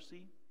healing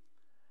mercy.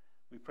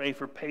 We pray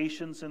for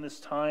patience in this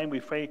time.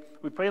 We pray,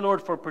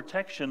 Lord, for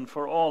protection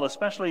for all.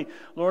 Especially,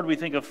 Lord, we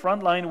think of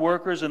frontline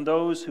workers and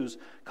those whose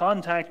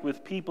contact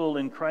with people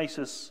in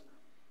crisis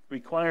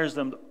requires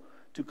them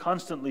to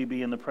constantly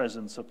be in the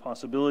presence of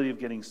possibility of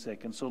getting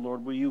sick. And so,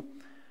 Lord, will you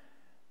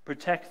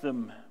protect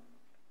them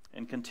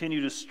and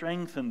continue to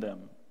strengthen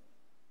them.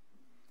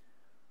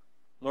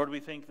 Lord, we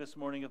think this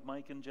morning of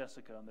Mike and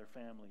Jessica and their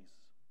families.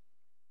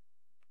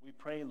 We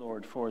pray,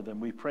 Lord, for them.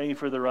 We pray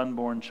for their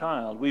unborn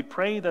child. We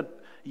pray that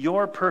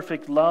your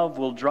perfect love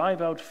will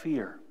drive out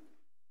fear,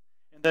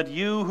 and that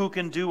you, who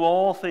can do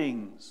all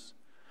things,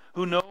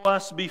 who know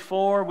us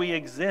before we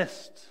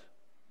exist,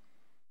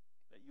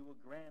 that you will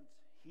grant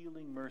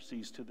healing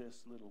mercies to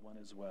this little one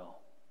as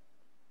well.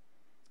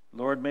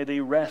 Lord, may they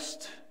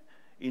rest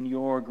in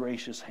your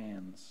gracious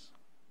hands.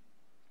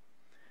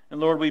 And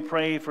Lord, we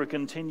pray for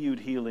continued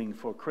healing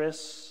for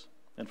Chris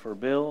and for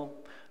Bill,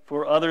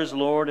 for others,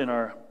 Lord, in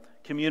our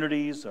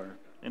communities or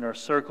in our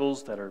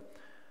circles that are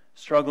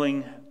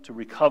struggling to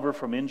recover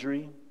from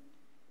injury.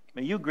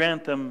 May you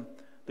grant them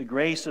the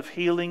grace of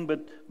healing,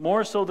 but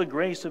more so the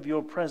grace of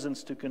your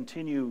presence to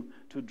continue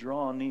to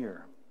draw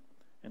near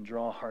and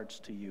draw hearts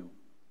to you.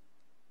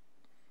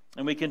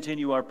 And we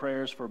continue our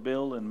prayers for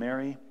Bill and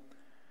Mary.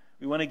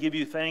 We want to give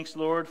you thanks,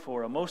 Lord,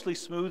 for a mostly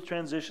smooth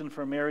transition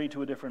from Mary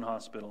to a different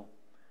hospital.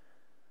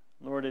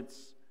 Lord,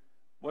 it's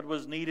what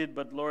was needed,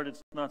 but Lord,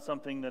 it's not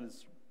something that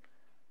is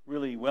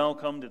really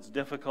welcomed. It's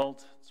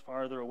difficult. It's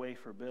farther away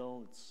for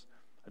Bill. It's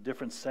a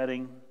different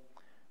setting.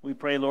 We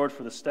pray, Lord,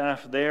 for the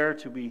staff there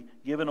to be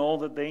given all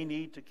that they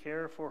need to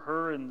care for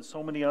her and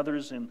so many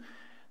others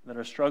that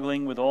are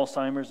struggling with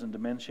Alzheimer's and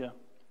dementia.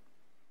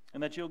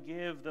 And that you'll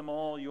give them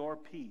all your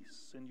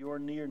peace and your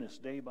nearness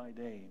day by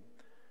day.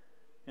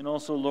 And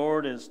also,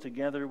 Lord, as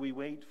together we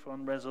wait for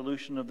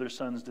resolution of their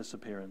son's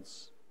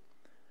disappearance,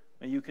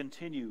 may you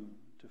continue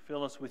to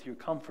fill us with your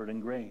comfort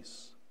and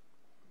grace.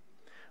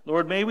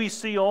 Lord, may we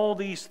see all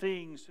these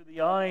things through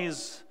the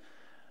eyes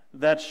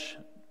that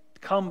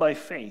come by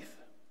faith,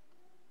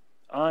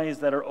 eyes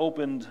that are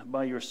opened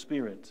by your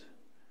Spirit,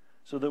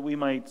 so that we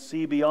might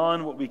see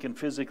beyond what we can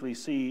physically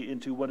see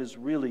into what is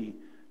really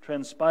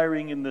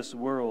transpiring in this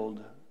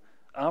world,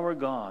 our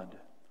God,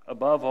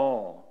 above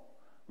all,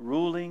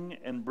 ruling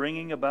and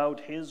bringing about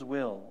his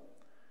will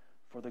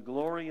for the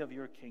glory of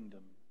your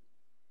kingdom.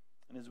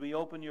 And as we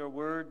open your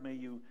word, may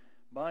you,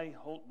 by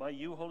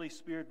you, Holy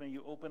Spirit, may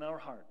you open our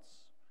hearts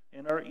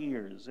and our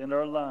ears and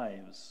our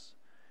lives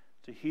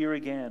to hear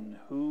again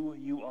who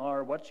you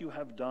are, what you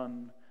have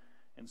done,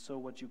 and so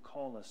what you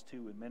call us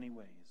to in many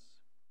ways.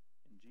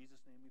 In Jesus'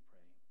 name we pray.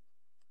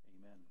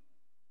 Amen.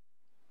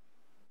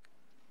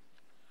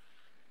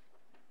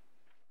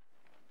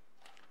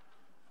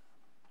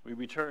 We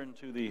return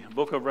to the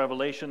book of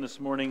Revelation this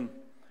morning,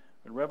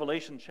 in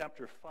Revelation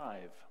chapter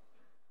 5.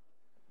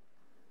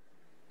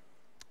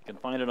 You can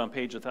find it on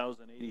page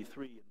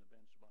 1083 in the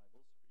bench Bibles for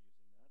using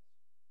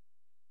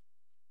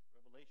that.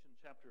 Revelation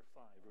chapter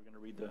 5. We're going to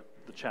read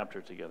the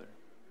chapter together.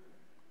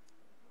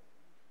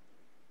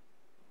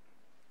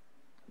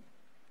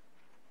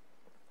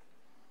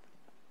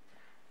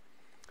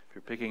 If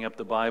you're picking up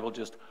the Bible,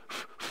 just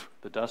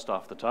the dust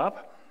off the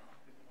top.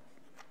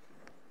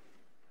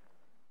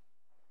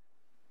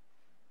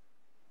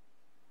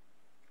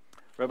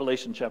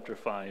 Revelation chapter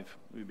 5,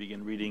 we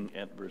begin reading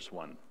at verse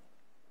 1.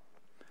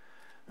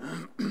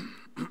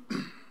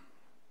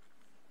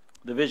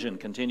 The vision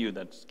continued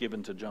that's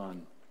given to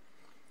John.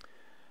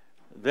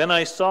 Then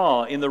I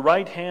saw in the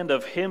right hand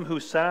of him who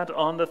sat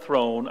on the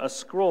throne a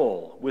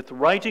scroll with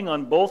writing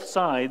on both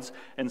sides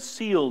and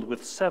sealed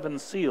with 7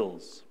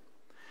 seals.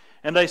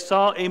 And I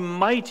saw a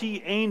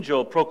mighty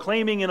angel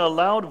proclaiming in a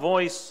loud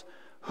voice,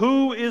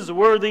 "Who is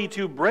worthy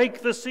to break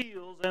the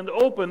seals and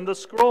open the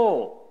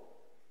scroll?"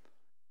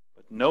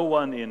 No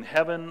one in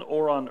heaven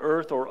or on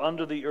earth or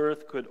under the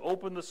earth could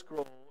open the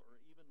scroll or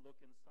even look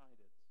inside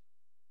it.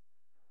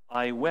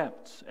 I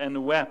wept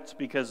and wept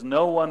because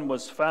no one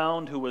was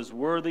found who was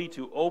worthy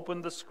to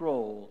open the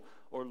scroll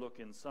or look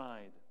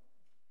inside.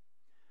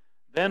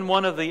 Then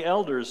one of the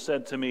elders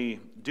said to me,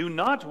 "Do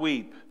not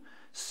weep.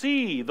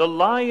 See, the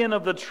Lion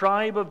of the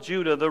tribe of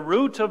Judah, the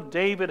Root of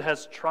David,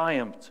 has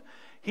triumphed.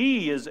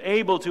 He is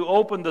able to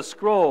open the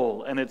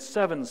scroll and its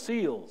 7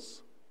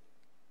 seals."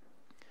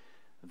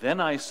 Then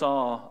I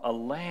saw a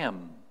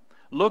lamb,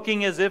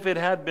 looking as if it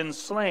had been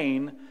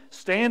slain,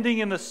 standing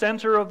in the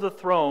center of the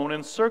throne,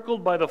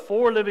 encircled by the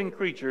 4 living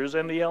creatures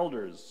and the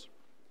elders.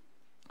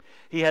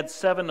 He had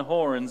 7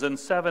 horns and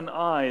 7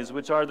 eyes,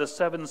 which are the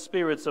 7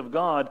 spirits of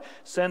God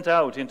sent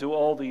out into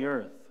all the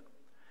earth.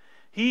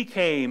 He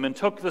came and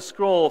took the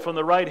scroll from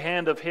the right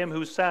hand of him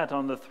who sat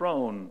on the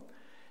throne.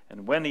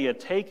 And when he had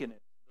taken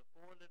it,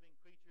 the 4 living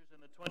creatures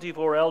and the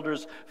 24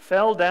 elders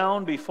fell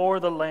down before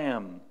the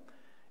Lamb.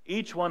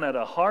 Each one had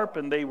a harp,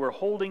 and they were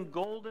holding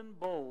golden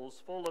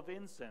bowls full of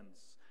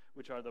incense,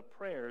 which are the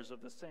prayers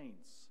of the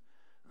saints.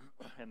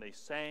 And they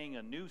sang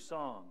a new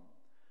song.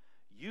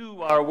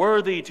 You are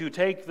worthy to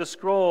take the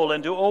scroll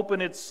and to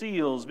open its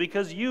seals,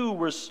 because you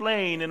were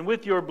slain, and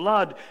with your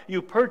blood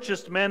you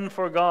purchased men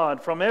for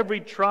God from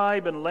every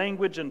tribe and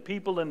language and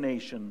people and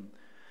nation.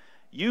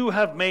 You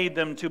have made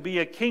them to be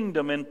a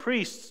kingdom and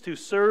priests to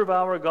serve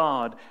our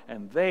God,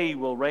 and they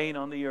will reign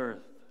on the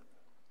earth.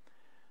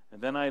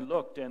 And then I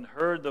looked and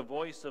heard the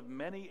voice of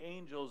many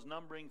angels,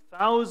 numbering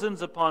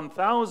thousands upon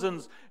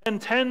thousands,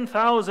 and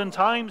 10,000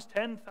 times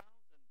 10,000.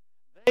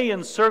 They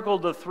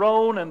encircled the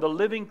throne and the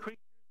living creatures.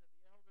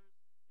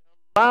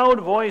 In a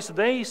loud voice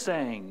they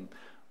sang,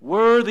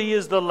 Worthy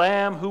is the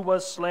Lamb who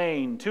was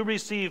slain, to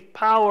receive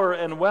power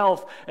and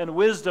wealth and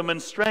wisdom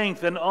and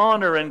strength and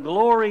honor and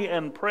glory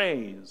and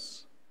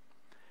praise.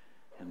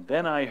 And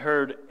then I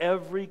heard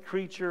every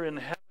creature in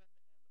heaven,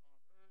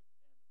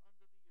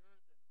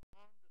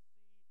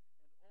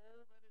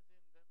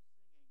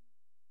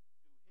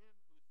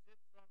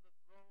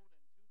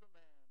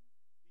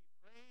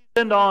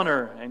 and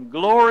honor and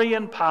glory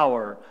and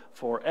power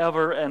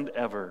forever and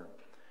ever.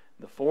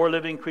 The four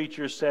living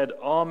creatures said,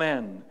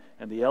 Amen,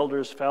 and the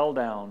elders fell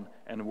down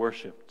and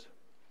worshipped.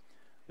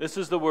 This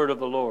is the word of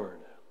the Lord.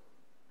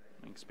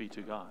 Thanks be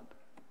to God.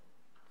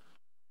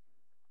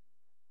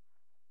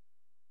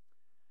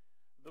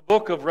 The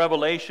book of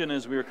Revelation,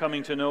 as we are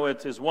coming to know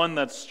it, is one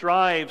that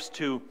strives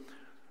to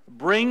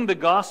bring the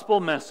gospel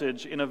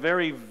message in a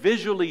very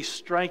visually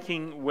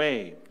striking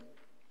way.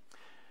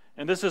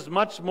 And this is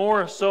much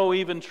more so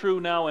even true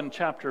now in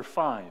chapter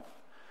 5.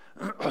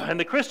 And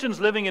the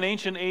Christians living in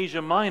ancient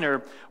Asia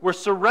Minor were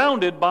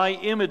surrounded by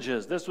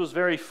images. This was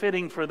very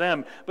fitting for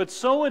them. But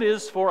so it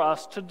is for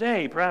us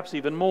today, perhaps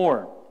even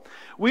more.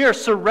 We are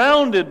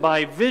surrounded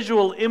by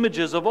visual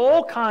images of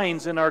all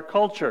kinds in our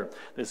culture.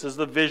 This is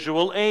the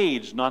visual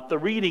age, not the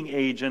reading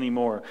age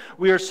anymore.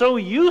 We are so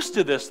used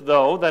to this,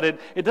 though, that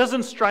it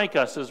doesn't strike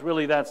us as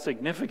really that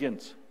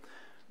significant.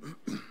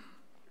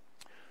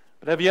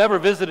 But have you ever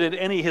visited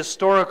any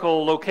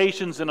historical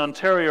locations in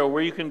Ontario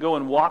where you can go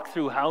and walk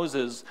through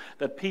houses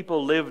that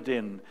people lived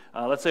in,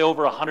 let's say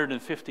over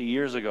 150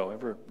 years ago?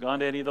 Ever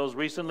gone to any of those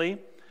recently?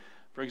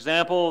 For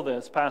example,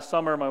 this past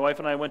summer, my wife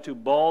and I went to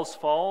Balls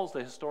Falls,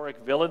 the historic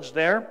village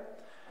there.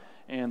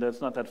 And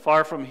it's not that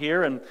far from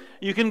here. And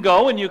you can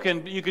go and you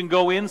can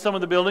go in some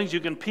of the buildings. You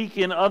can peek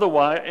in other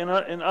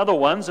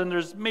ones. And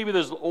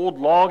there's old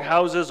log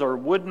houses or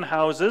wooden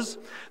houses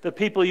that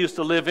people used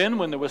to live in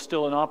when there was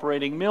still an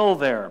operating mill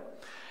there.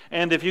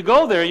 And if you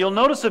go there, you'll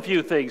notice a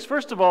few things.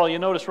 First of all, you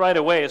notice right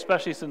away,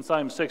 especially since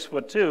I'm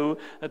 6'2",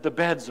 that the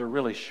beds are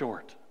really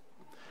short.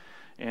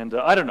 And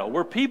I don't know,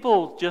 were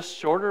people just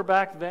shorter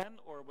back then,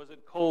 or was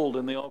it cold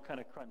and they all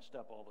kind of crunched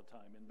up all the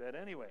time in bed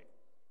anyway?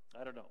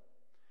 I don't know.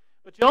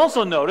 But you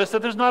also notice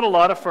that there's not a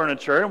lot of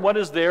furniture, and what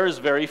is there is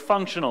very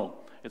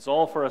functional. It's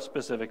all for a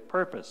specific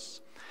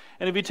purpose.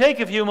 And if you take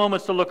a few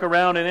moments to look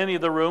around in any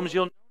of the rooms,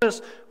 you'll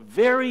notice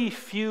very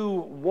few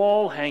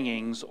wall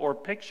hangings or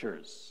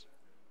pictures.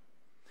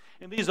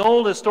 In these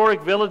old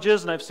historic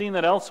villages, and I've seen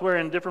that elsewhere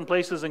in different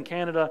places in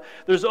Canada,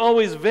 there's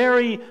always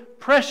very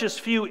precious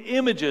few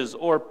images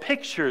or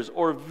pictures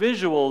or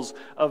visuals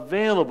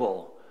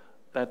available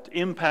that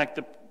impact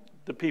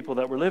the people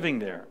that were living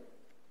there.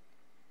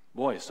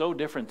 Boy, so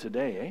different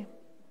today, eh?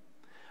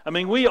 I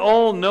mean, we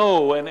all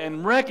know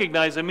and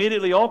recognize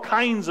immediately all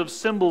kinds of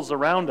symbols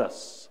around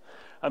us.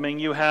 I mean,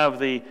 you have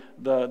the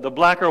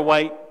black or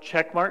white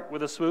check mark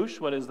with a swoosh.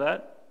 What is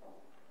that?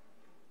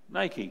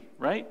 Nike,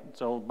 right?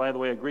 So, by the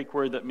way, a Greek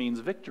word that means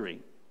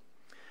victory.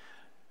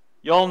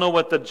 You all know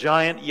what the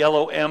giant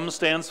yellow M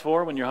stands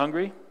for when you're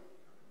hungry?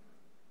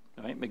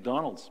 Right?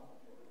 McDonald's.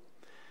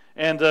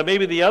 And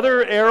maybe the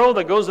other arrow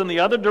that goes in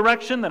the other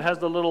direction that has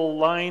the little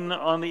line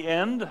on the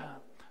end.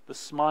 The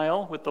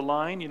smile with the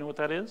line, you know what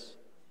that is?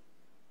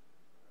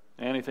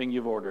 Anything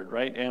you've ordered,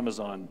 right?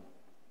 Amazon.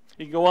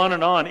 You can go on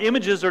and on.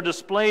 Images are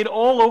displayed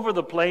all over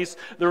the place.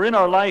 They're in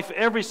our life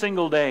every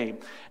single day.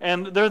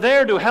 And they're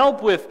there to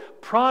help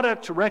with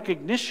product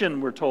recognition,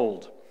 we're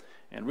told.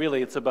 And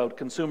really, it's about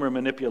consumer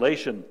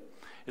manipulation.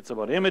 It's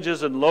about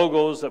images and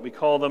logos that we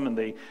call them, and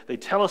they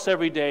tell us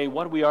every day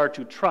what we are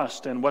to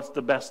trust and what's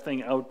the best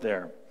thing out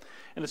there.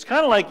 And it's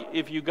kind of like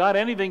if you got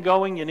anything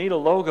going, you need a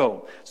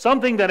logo.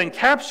 Something that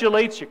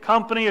encapsulates your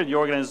company or the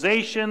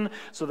organization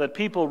so that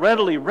people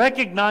readily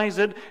recognize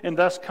it and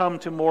thus come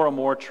to more and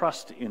more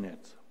trust in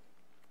it.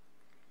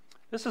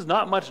 This is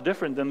not much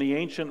different than the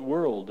ancient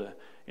world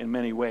in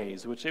many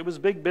ways, which it was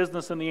big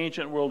business in the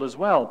ancient world as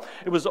well.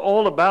 It was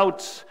all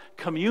about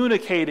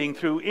communicating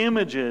through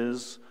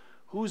images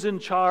who's in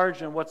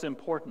charge and what's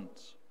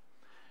important.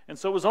 And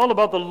so it was all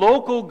about the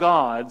local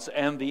gods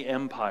and the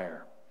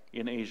empire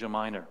in Asia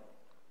Minor.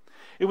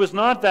 It was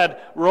not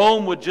that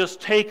Rome would just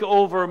take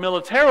over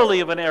militarily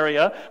of an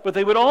area, but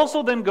they would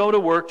also then go to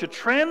work to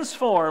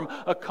transform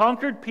a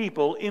conquered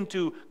people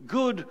into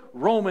good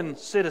Roman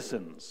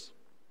citizens.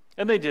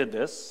 And they did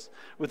this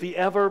with the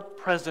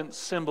ever-present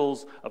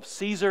symbols of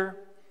Caesar,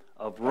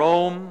 of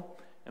Rome,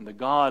 and the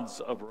gods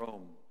of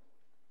Rome.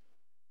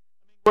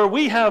 Where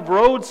we have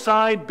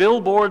roadside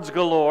billboards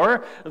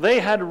galore, they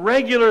had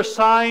regular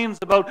signs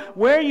about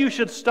where you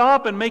should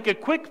stop and make a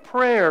quick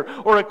prayer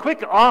or a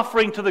quick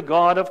offering to the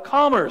god of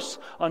commerce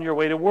on your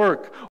way to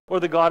work, or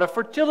the god of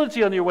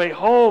fertility on your way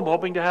home,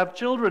 hoping to have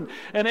children.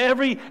 And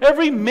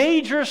every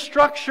major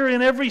structure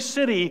in every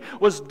city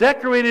was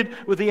decorated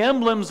with the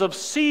emblems of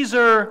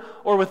Caesar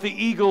or with the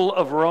eagle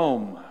of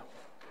Rome.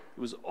 It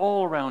was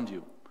all around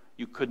you.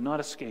 You could not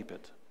escape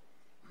it.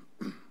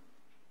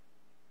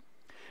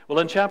 Well,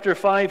 in chapter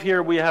 5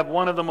 here, we have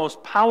one of the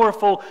most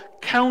powerful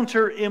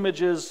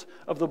counter-images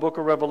of the book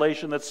of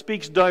Revelation that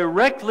speaks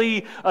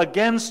directly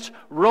against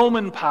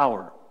Roman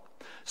power,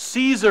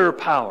 Caesar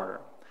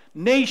power,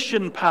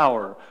 nation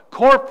power,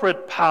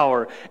 corporate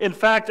power, in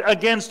fact,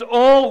 against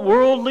all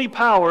worldly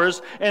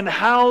powers and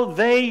how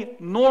they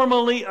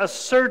normally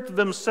assert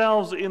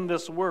themselves in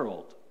this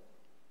world.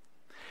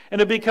 And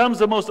it becomes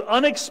the most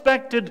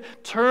unexpected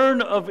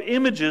turn of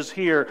images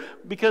here,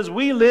 because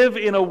we live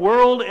in a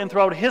world, and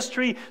throughout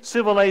history,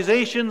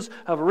 civilizations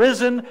have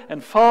risen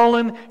and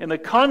fallen in the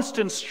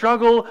constant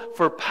struggle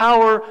for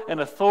power and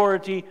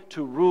authority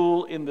to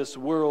rule in this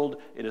world.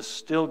 It is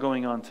still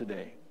going on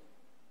today.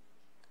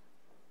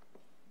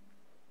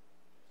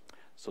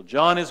 So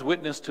John is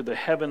witness to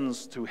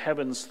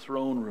heaven's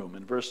throne room.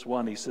 In verse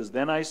 1 he says,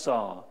 "Then I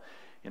saw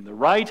in the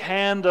right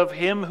hand of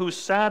him who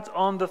sat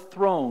on the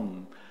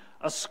throne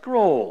a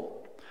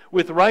scroll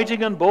with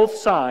writing on both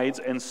sides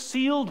and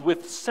sealed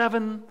with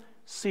 7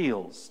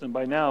 seals." And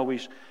by now we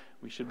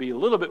should be a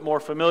little bit more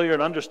familiar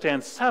and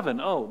understand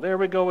 7. Oh, there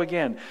we go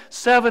again.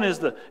 7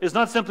 is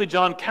not simply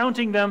John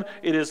counting them.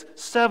 It is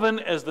 7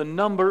 as the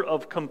number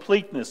of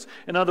completeness.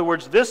 In other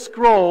words, this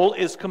scroll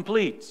is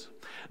complete.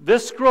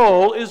 This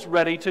scroll is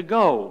ready to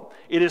go.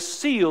 It is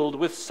sealed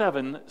with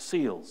 7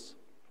 seals.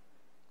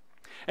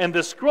 And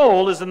the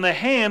scroll is in the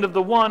hand of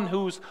the one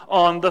who's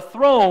on the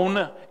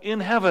throne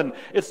in heaven.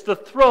 It's the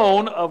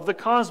throne of the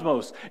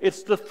cosmos.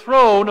 It's the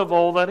throne of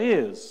all that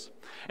is.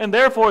 And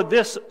therefore,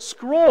 this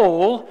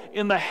scroll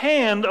in the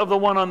hand of the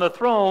one on the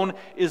throne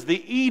is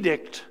the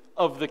edict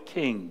of the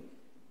king.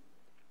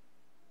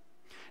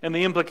 And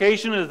the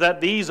implication is that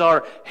these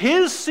are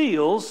his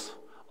seals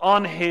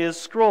on his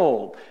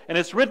scroll. And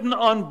it's written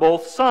on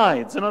both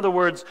sides. In other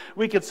words,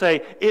 we could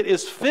say it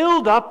is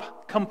filled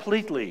up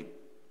completely.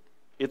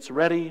 It's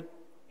ready,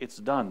 it's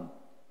done.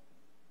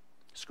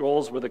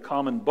 Scrolls were the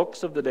common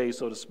books of the day,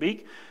 so to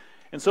speak.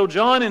 And so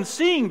John, in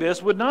seeing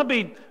this, would not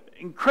be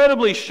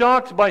incredibly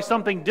shocked by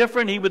something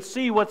different. He would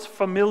see what's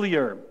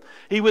familiar.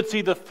 He would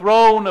see the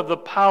throne of the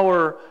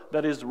power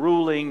that is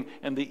ruling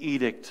and the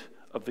edict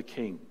of the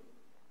king.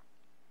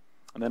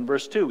 And then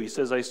verse 2, he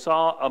says, "I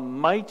saw a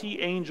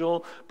mighty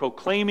angel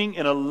proclaiming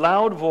in a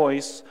loud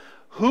voice,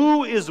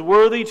 'Who is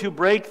worthy to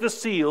break the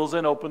seals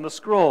and open the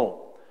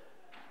scroll?'"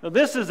 Now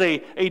this is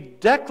a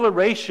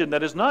declaration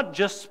that is not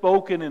just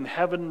spoken in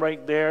heaven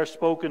right there,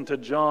 spoken to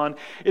John.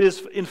 It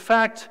is in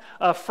fact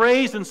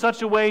phrased in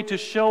such a way to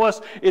show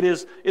us it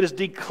is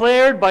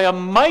declared by a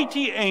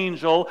mighty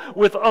angel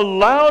with a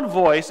loud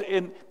voice,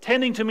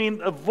 intending to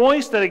mean a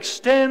voice that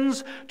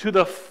extends to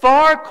the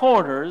far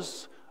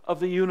corners of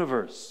the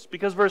universe.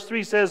 Because verse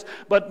 3 says,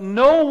 "But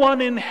no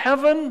one in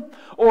heaven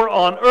or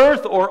on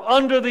earth or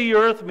under the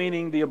earth,"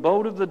 meaning the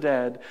abode of the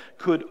dead,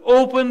 "could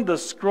open the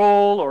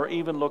scroll or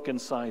even look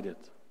inside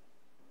it."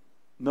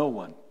 No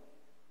one.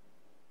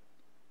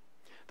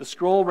 The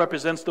scroll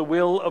represents the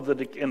will of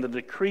and the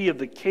decree of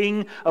the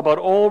king about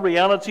all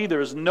reality.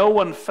 There is no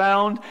one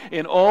found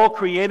in all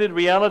created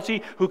reality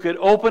who could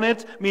open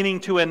it, meaning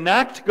to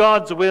enact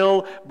God's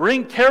will,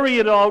 carry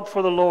it out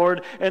for the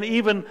Lord, and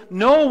even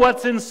know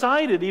what's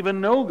inside it,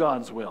 even know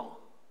God's will.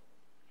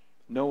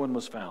 No one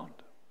was found.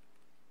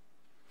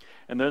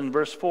 And then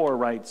verse 4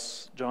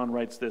 John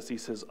writes this, he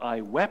says,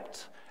 "I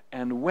wept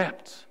and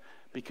wept,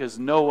 because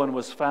no one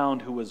was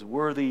found who was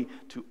worthy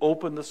to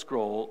open the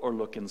scroll or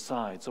look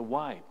inside." So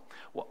why?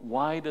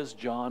 Why does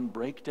John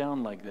break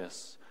down like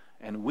this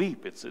and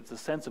weep? It's a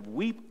sense of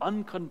weep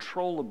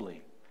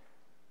uncontrollably.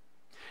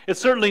 It's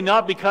certainly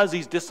not because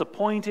he's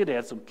disappointed, he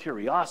had some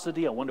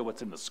curiosity, I wonder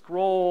what's in the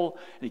scroll,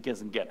 and he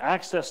doesn't get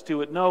access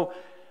to it. No,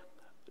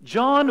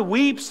 John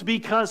weeps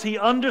because he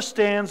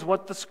understands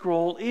what the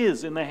scroll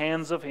is in the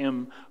hands of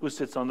him who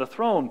sits on the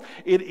throne.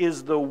 It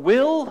is the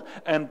will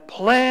and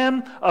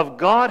plan of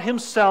God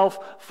himself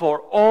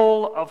for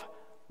all of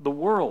the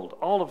world,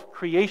 all of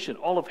creation,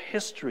 all of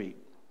history.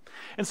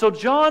 And so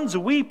John's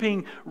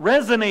weeping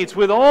resonates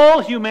with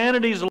all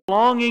humanity's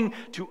longing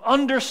to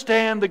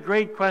understand the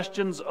great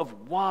questions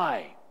of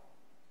why.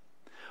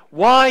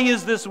 Why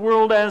is this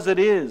world as it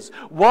is?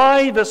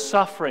 Why the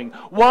suffering?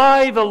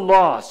 Why the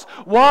loss?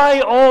 Why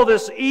all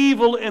this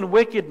evil and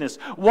wickedness?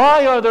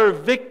 Why are there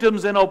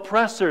victims and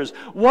oppressors?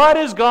 What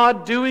is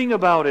God doing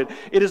about it?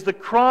 It is the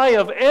cry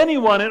of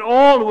anyone and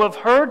all who have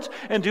hurt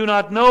and do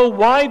not know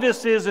why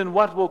this is and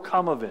what will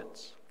come of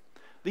it.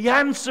 The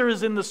answer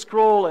is in the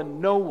scroll, and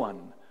no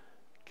one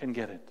can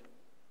get it.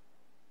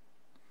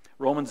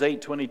 Romans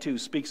 8:22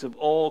 speaks of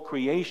all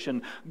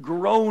creation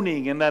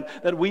groaning, and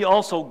that we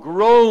also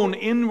groan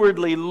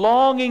inwardly,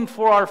 longing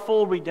for our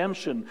full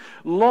redemption,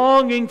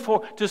 longing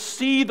to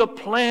see the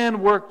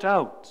plan worked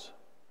out.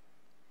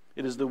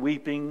 It is the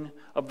weeping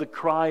of the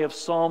cry of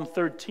Psalm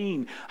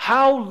 13.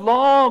 How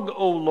long,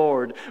 O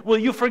Lord, will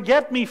you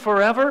forget me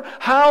forever?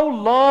 How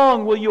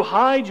long will you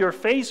hide your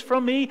face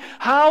from me?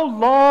 How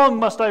long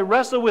must I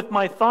wrestle with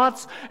my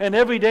thoughts and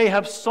every day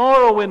have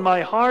sorrow in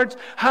my heart?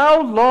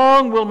 How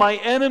long will my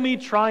enemy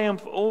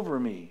triumph over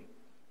me?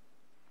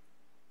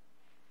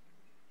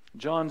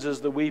 John's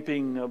is the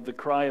weeping of the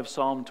cry of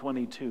Psalm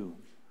 22.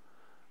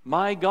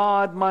 My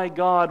God,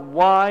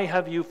 why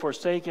have you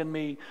forsaken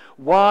me?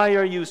 Why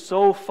are you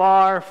so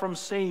far from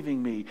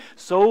saving me,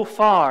 so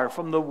far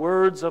from the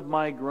words of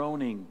my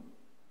groaning?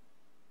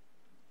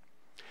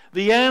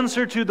 The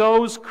answer to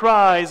those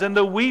cries and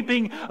the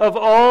weeping of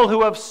all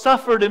who have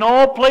suffered in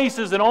all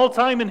places, in all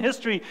time in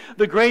history,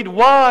 the great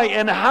why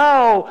and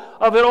how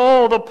of it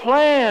all, the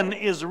plan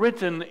is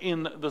written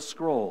in the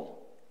scroll.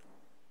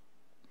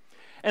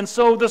 And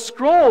so the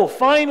scroll,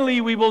 finally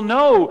we will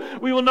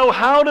know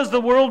how does the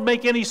world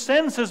make any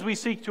sense as we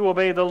seek to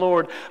obey the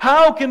Lord?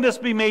 How can this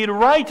be made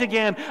right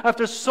again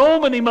after so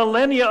many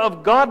millennia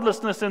of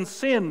godlessness and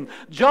sin?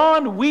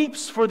 John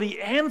weeps for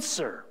the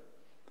answer.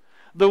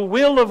 The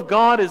will of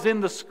God is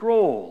in the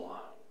scroll.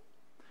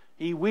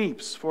 He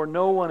weeps, for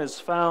no one is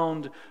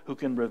found who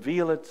can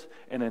reveal it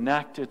and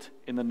enact it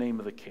in the name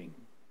of the King.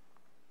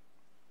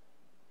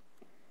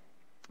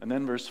 And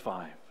then verse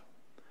 5.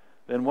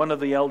 Then one of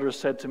the elders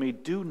said to me,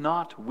 do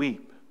not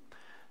weep.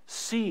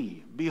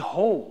 See,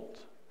 behold,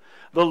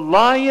 the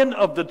Lion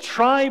of the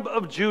tribe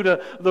of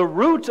Judah, the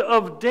Root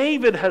of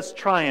David, has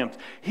triumphed.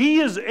 He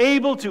is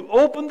able to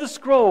open the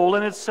scroll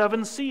and its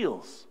 7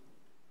 seals.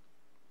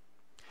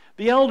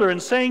 The elder, in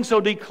saying so,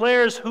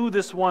 declares who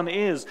this one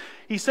is.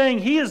 He's saying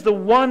he is the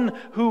one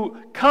who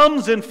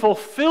comes in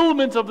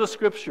fulfillment of the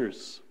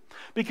Scriptures,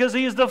 because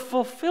he is the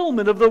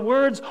fulfillment of the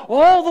words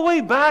all the way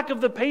back of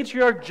the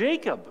patriarch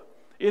Jacob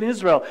in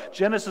Israel.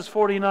 Genesis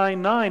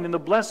 49:9, in the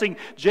blessing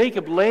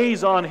Jacob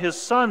lays on his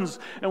sons.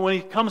 And when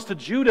he comes to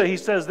Judah, he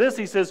says this,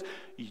 he says,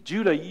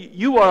 Judah,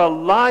 you are a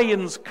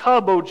lion's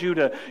cub, O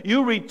Judah.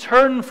 You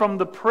return from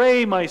the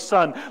prey, my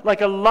son. Like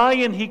a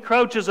lion he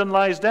crouches and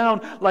lies down.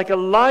 Like a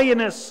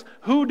lioness,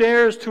 who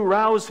dares to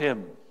rouse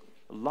him?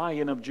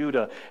 Lion of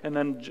Judah. And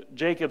then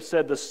Jacob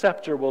said, the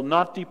scepter will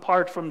not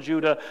depart from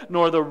Judah,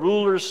 nor the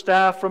ruler's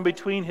staff from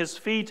between his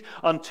feet,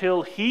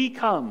 until he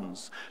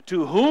comes,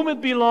 to whom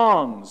it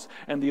belongs,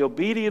 and the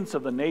obedience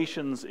of the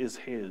nations is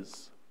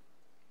his.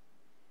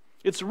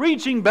 It's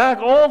reaching back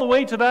all the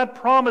way to that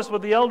promise,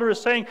 what the elder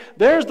is saying.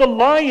 There's the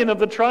Lion of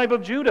the tribe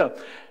of Judah.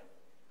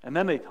 And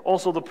then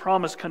also the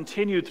promise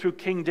continued through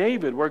King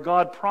David, where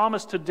God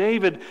promised to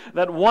David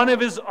that one of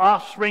his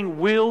offspring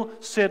will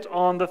sit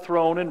on the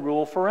throne and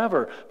rule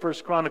forever.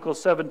 1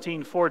 Chronicles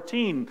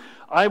 17:14.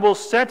 I will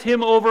set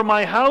him over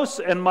my house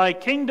and my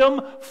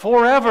kingdom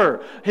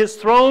forever. His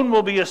throne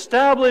will be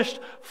established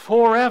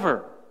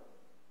forever.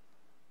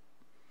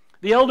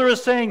 The elder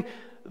is saying,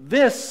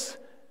 this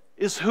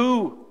is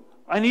who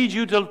I need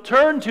you to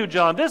turn to,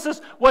 John. This is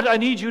what I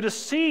need you to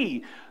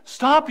see.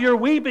 Stop your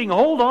weeping.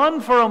 Hold on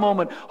for a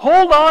moment.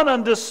 Hold on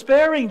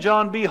undespairing,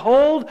 John.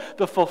 Behold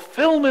the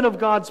fulfillment of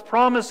God's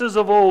promises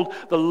of old.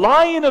 The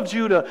Lion of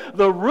Judah,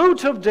 the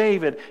Root of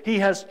David. He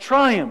has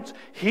triumphed.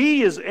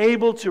 He is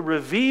able to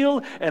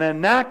reveal and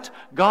enact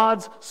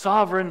God's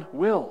sovereign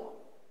will.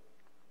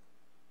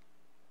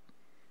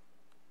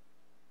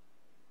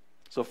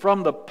 So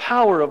from the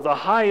power of the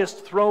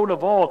highest throne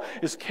of all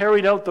is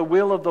carried out the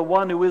will of the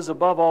one who is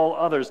above all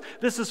others.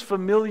 This is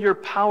familiar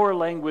power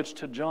language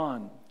to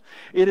John.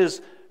 It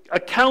is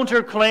a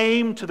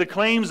counterclaim to the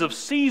claims of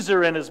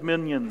Caesar and his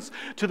minions,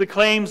 to the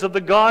claims of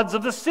the gods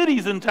of the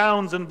cities and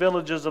towns and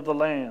villages of the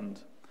land.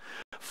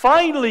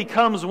 Finally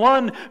comes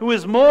one who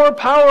is more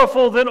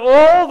powerful than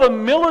all the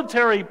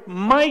military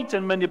might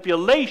and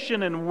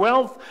manipulation and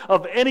wealth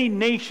of any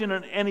nation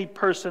and any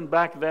person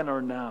back then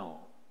or now.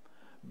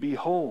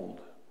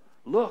 Behold,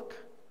 look,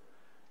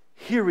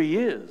 here he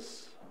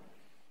is.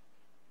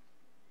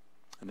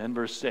 And then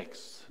verse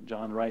 6,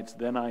 John writes,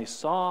 then I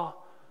saw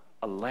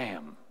a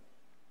lamb,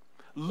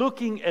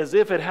 looking as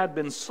if it had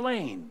been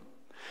slain,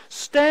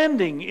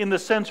 standing in the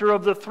center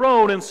of the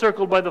throne,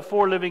 encircled by the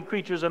 4 living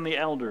creatures and the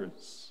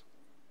elders.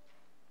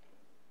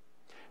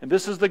 And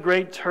this is the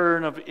great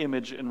turn of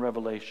image in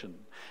Revelation.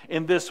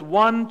 In this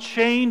one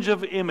change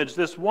of image,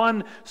 this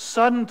one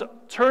sudden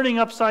turning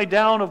upside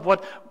down of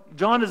what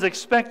John is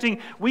expecting,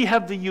 we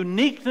have the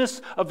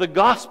uniqueness of the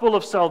gospel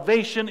of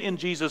salvation in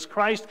Jesus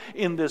Christ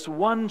in this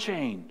one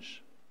change.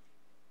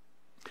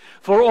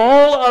 For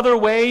all other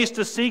ways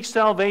to seek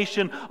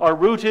salvation are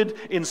rooted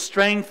in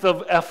strength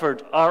of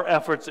effort, our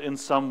efforts in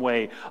some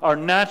way. Our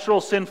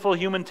natural sinful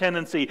human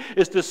tendency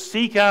is to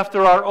seek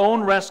after our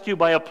own rescue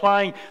by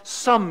applying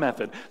some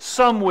method,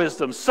 some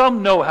wisdom,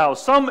 some know-how,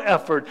 some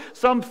effort,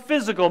 some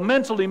physical,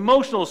 mental,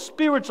 emotional,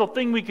 spiritual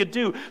thing we could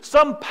do,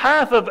 some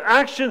path of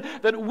action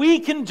that we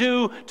can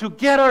do to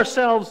get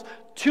ourselves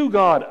to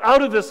God,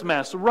 out of this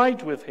mess,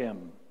 right with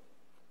Him.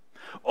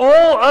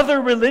 All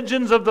other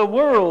religions of the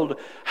world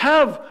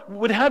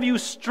would have you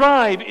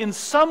strive in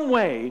some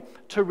way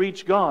to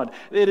reach God.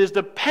 It is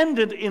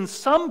dependent in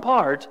some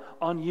part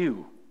on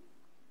you.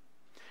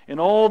 And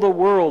all the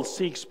world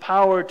seeks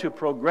power to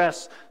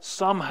progress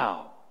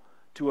somehow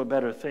to a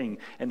better thing.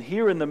 And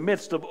here in the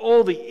midst of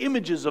all the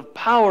images of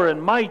power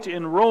and might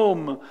in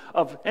Rome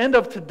and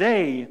of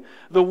today,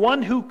 the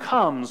one who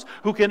comes,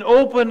 who can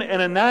open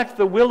and enact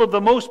the will of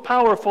the most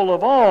powerful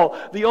of all,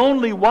 the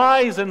only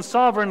wise and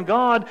sovereign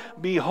God,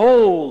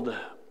 behold,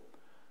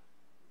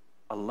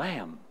 a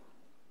lamb.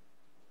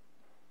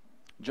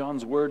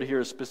 John's word here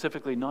is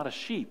specifically not a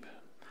sheep,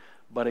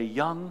 but a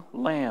young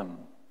lamb,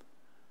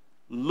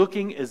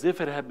 looking as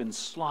if it had been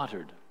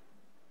slaughtered.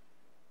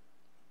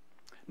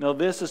 Now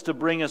this is to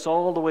bring us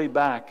all the way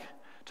back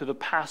to the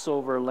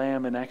Passover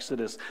lamb in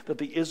Exodus that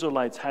the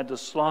Israelites had to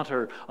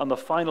slaughter on the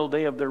final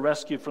day of their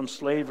rescue from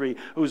slavery,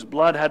 whose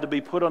blood had to be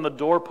put on the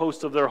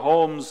doorposts of their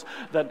homes,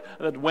 that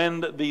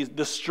when the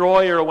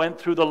destroyer went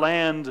through the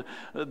land,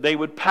 they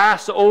would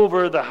pass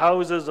over the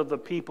houses of the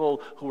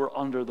people who were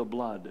under the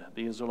blood,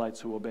 the Israelites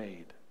who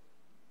obeyed.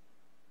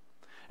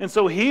 And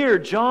so here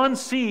John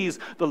sees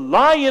the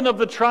Lion of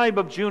the tribe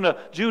of Judah,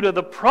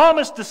 the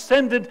promised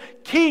descendant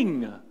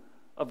king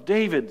of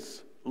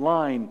David's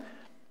line.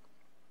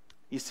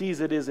 He sees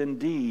it is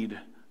indeed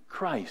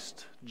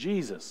Christ,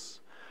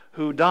 Jesus,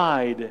 who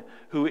died,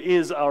 who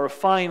is our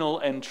final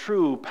and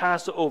true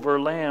Passover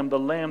lamb, the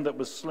lamb that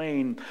was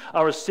slain.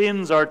 Our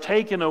sins are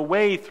taken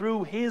away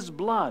through His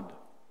blood.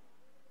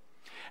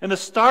 And the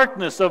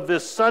starkness of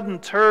this sudden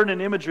turn in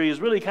imagery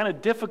is really kind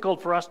of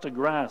difficult for us to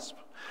grasp.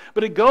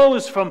 But it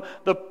goes from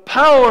the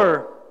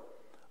power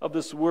of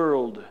this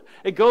world.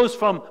 It goes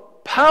from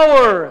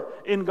power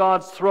in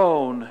God's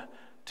throne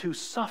to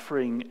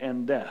suffering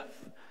and death.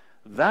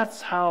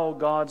 That's how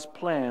God's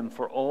plan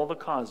for all the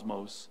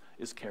cosmos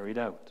is carried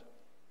out.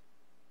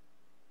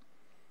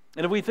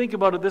 And if we think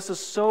about it, this is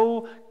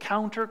so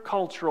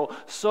countercultural,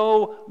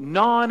 so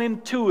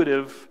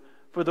non-intuitive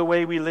for the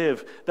way we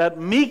live. That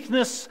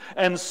meekness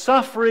and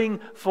suffering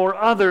for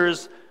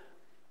others,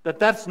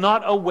 that's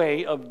not a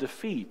way of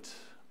defeat.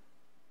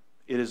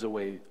 It is a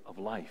way of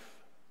life.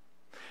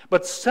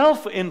 But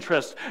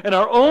self-interest and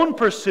our own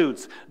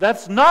pursuits,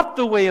 that's not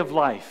the way of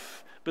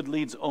life, but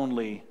leads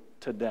only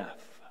to death.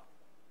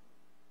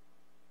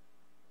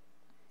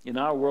 In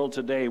our world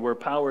today, where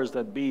powers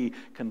that be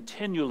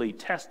continually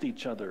test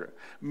each other,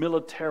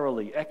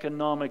 militarily,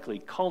 economically,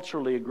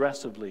 culturally,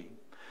 aggressively,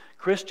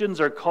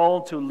 Christians are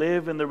called to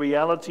live in the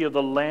reality of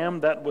the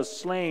Lamb that was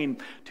slain,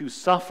 to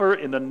suffer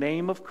in the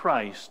name of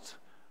Christ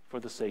for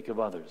the sake of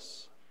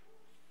others.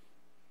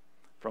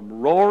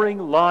 From roaring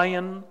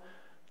lion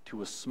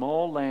to a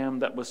small lamb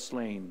that was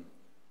slain.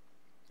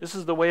 This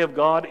is the way of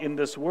God in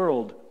this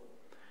world.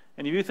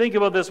 And if you think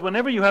about this,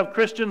 whenever you have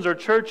Christians or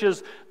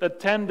churches that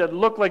tend to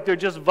look like they're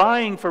just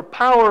vying for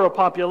power or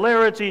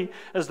popularity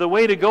as the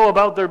way to go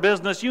about their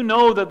business, you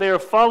know that they are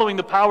following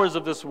the powers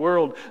of this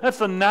world. That's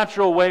the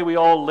natural way we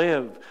all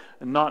live,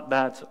 and not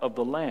that of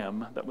the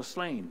Lamb that was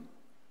slain.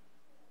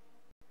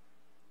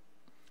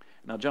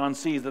 Now John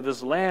sees that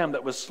this Lamb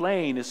that was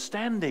slain is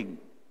standing.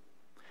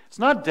 It's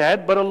not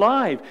dead, but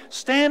alive,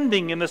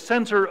 standing in the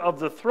center of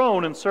the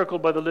throne,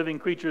 encircled by the living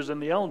creatures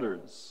and the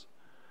elders.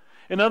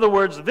 In other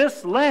words,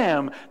 this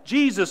Lamb,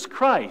 Jesus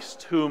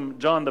Christ, whom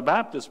John the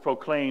Baptist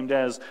proclaimed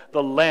as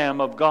the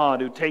Lamb of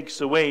God who takes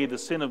away the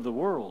sin of the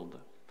world,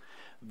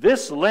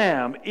 this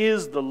Lamb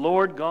is the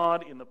Lord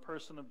God in the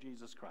person of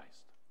Jesus Christ.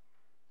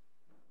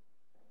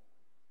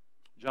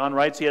 John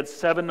writes he had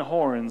 7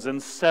 horns and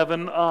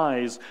 7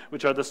 eyes,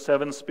 which are the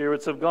 7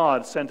 spirits of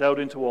God sent out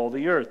into all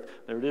the earth.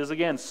 There it is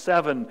again,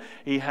 7.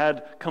 He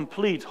had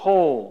complete,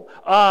 whole,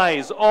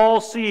 eyes,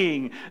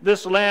 all-seeing.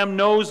 This Lamb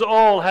knows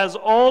all, has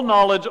all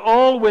knowledge,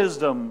 all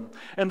wisdom.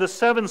 And the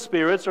 7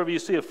 spirits, or if you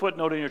see a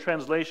footnote in your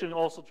translation,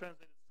 also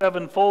translated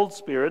sevenfold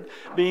Spirit,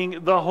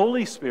 being the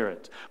Holy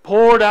Spirit,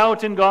 poured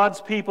out in God's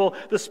people,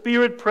 the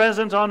Spirit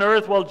present on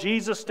earth while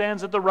Jesus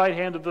stands at the right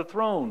hand of the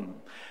throne.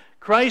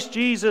 Christ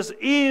Jesus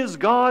is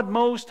God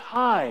Most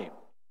High.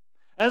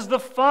 As the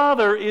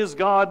Father is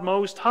God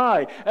Most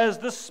High. As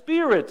the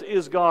Spirit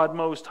is God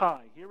Most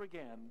High. Here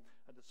again,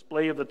 a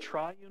display of the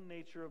triune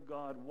nature of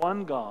God,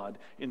 one God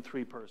in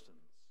 3 persons.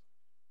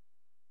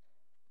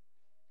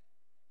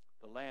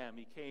 The Lamb,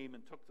 he came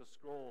and took the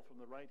scroll from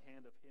the right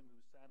hand of him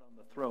who sat on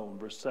the throne.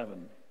 Verse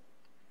 7.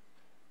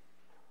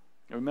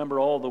 You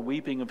remember all the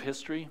weeping of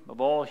history, of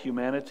all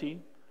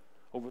humanity,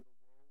 over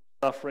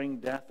suffering,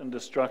 death, and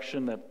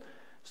destruction that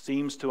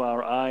seems to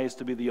our eyes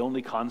to be the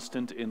only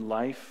constant in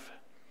life.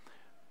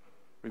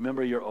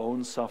 Remember your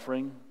own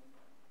suffering,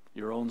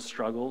 your own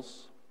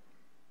struggles.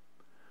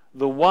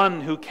 The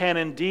one who can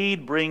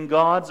indeed bring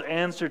God's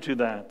answer to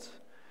that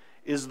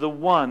is the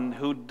one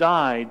who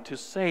died to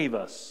save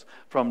us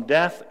from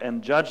death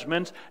and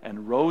judgment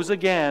and rose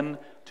again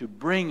to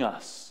bring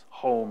us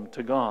home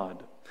to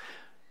God.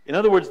 In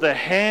other words, the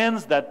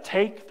hands that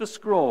take the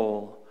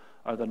scroll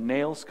are the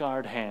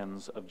nail-scarred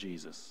hands of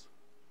Jesus.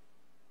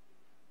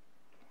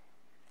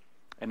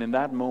 And in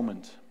that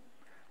moment,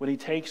 when he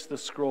takes the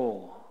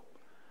scroll,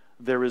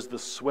 there is the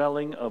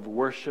swelling of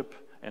worship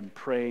and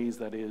praise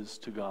that is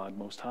to God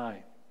Most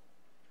High.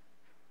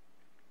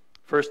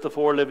 First, the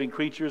 4 living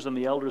creatures and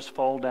the elders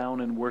fall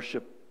down and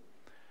worship.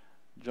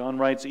 John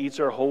writes, each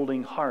are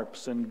holding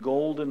harps and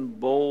golden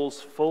bowls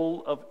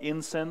full of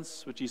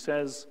incense, which he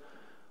says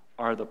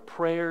are the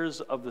prayers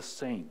of the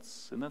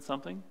saints. Isn't that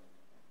something?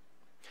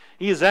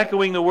 He is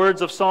echoing the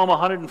words of Psalm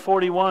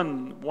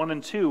 141, 1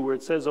 and 2, where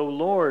it says, O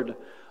Lord,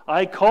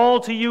 I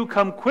call to you,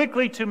 come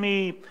quickly to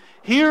me.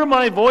 Hear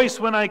my voice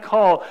when I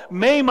call.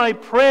 May my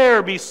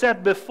prayer be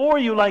set before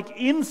you like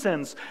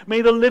incense.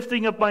 May the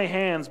lifting of my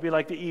hands be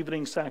like the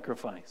evening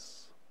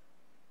sacrifice.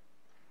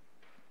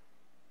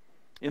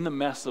 In the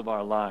mess of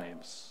our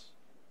lives,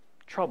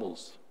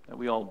 troubles that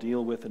we all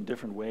deal with in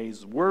different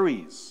ways,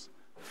 worries,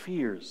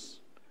 fears,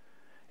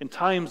 in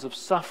times of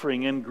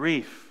suffering and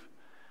grief,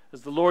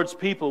 as the Lord's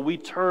people, we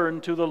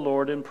turn to the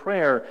Lord in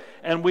prayer,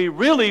 and we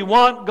really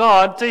want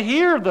God to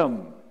hear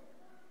them.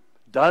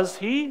 Does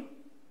He?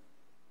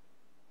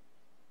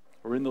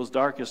 Or in those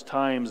darkest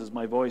times, is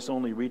my voice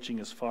only reaching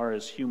as far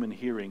as human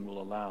hearing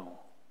will allow?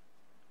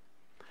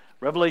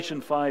 Revelation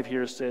 5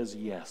 here says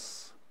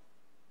yes.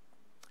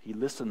 He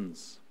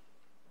listens.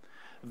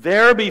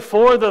 There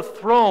before the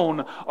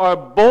throne are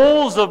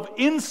bowls of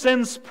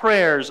incense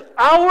prayers,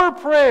 our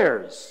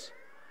prayers,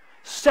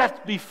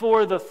 set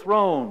before the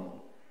throne.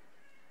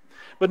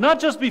 But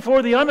not just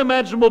before the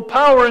unimaginable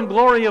power and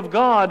glory of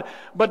God,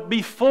 but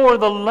before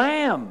the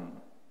Lamb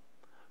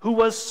who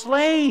was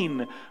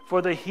slain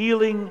for the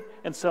healing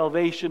and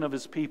salvation of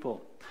His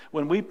people.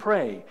 When we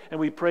pray, and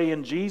we pray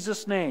in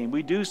Jesus' name,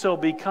 we do so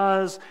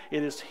because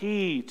it is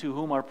He to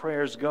whom our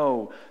prayers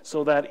go,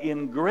 so that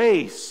in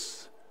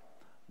grace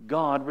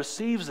God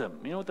receives them.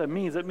 You know what that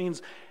means? That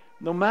means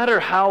no matter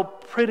how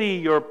pretty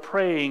your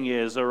praying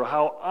is or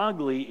how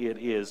ugly it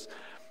is,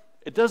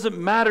 it doesn't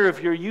matter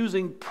if you're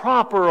using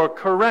proper or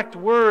correct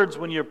words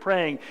when you're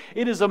praying.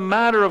 It is a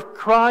matter of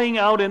crying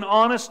out in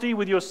honesty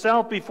with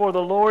yourself before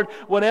the Lord,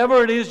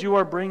 whatever it is you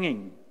are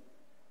bringing.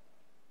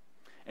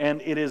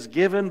 And it is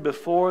given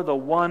before the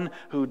one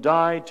who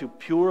died to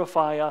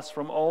purify us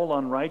from all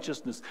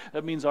unrighteousness.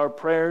 That means our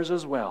prayers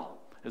as well,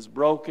 as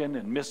broken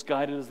and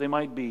misguided as they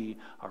might be,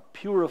 are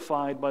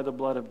purified by the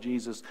blood of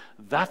Jesus.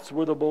 That's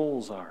where the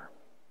bowls are.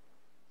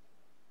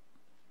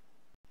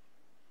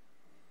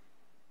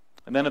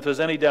 And then if there's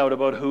any doubt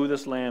about who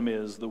this Lamb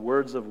is, the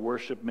words of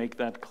worship make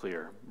that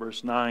clear.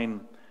 Verse 9,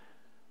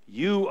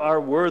 you are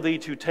worthy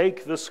to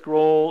take the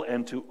scroll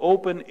and to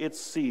open its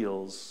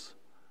seals.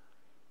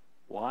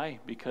 Why?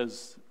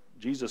 Because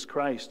Jesus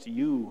Christ,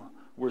 you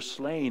were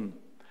slain.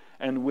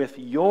 And with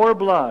your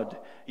blood,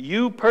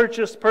 you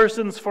purchased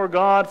persons for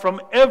God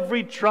from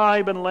every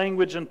tribe and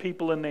language and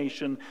people and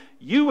nation.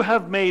 You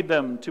have made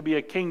them to be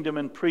a kingdom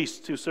and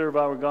priests to serve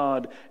our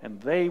God, and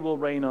they will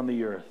reign on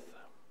the earth.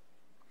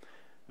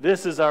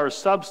 This is our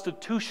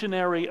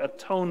substitutionary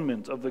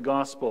atonement of the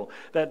gospel,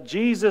 that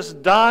Jesus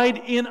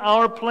died in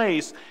our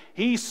place.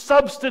 He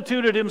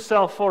substituted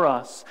Himself for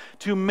us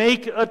to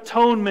make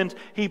atonement.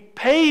 He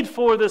paid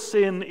for the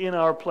sin in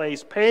our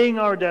place, paying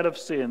our debt of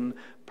sin,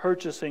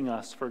 purchasing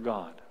us for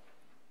God.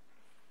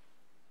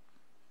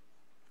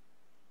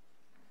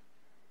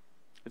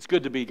 It's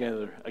good to be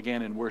together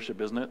again in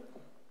worship, isn't it?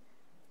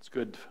 It's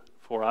good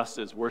for us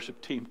as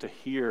worship team to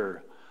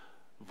hear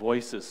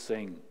voices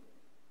sing.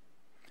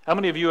 How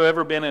many of you have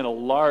ever been in a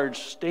large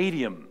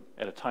stadium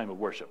at a time of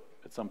worship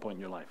at some point in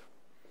your life?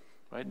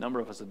 Right? A number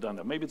of us have done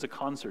that. Maybe it's a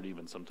concert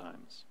even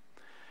sometimes.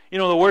 You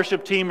know, the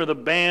worship team or the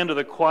band or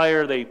the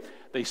choir, they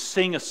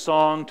sing a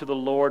song to the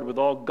Lord with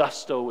all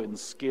gusto and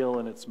skill,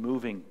 and it's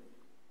moving.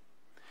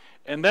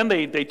 And then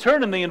they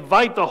turn and they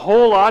invite the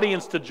whole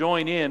audience to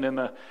join in,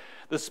 and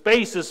the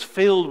space is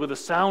filled with a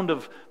sound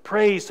of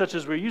praise such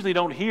as we usually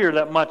don't hear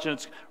that much, and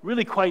it's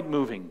really quite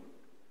moving.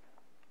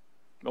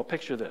 Well,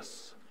 picture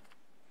this.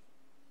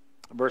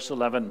 Verse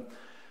 11,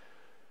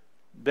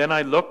 then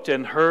I looked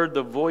and heard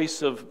the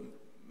voice of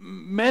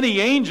many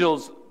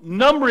angels,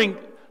 numbering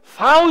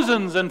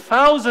thousands and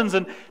thousands,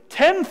 and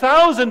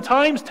 10,000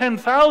 times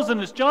 10,000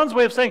 is John's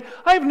way of saying,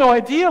 I have no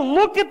idea,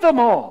 look at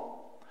them all.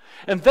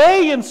 And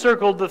they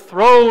encircled the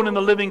throne and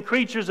the living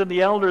creatures and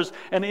the elders,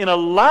 and in a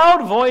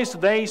loud voice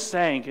they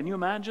sang. Can you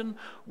imagine?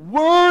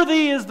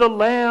 Worthy is the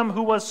Lamb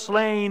who was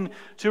slain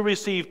to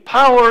receive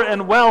power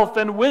and wealth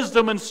and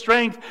wisdom and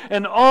strength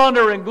and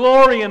honor and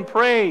glory and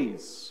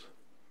praise.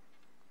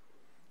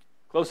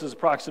 Closest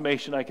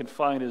approximation I can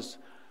find is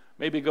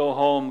maybe go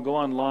home, go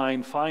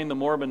online, find the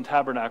Mormon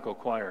Tabernacle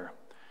Choir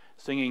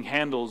singing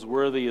Handel's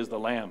Worthy is the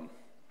Lamb.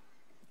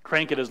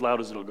 Crank it as loud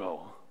as it'll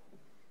go.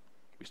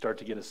 We start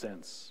to get a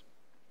sense.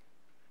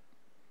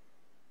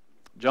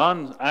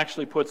 John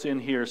actually puts in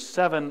here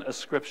 7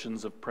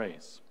 ascriptions of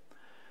praise.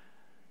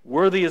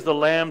 Worthy is the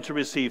Lamb to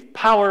receive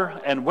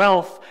power and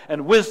wealth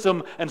and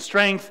wisdom and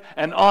strength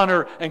and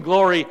honor and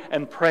glory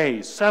and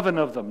praise. 7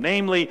 of them.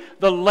 Namely,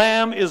 the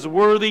Lamb is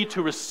worthy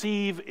to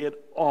receive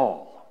it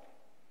all.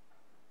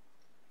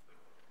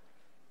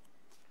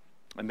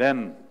 And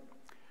then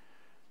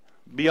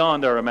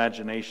beyond our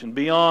imagination,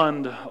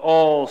 beyond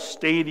all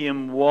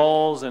stadium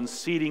walls and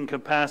seating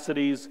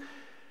capacities,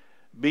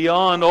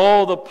 beyond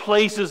all the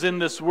places in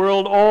this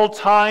world, all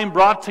time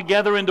brought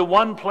together into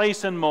one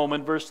place and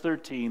moment. Verse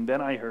 13,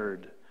 then I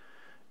heard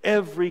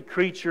every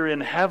creature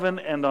in heaven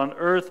and on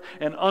earth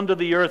and under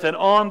the earth and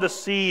on the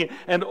sea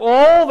and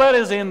all that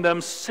is in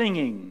them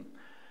singing,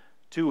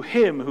 to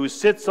him who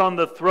sits on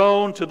the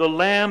throne, to the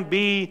Lamb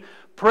be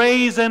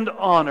praise and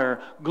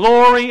honor,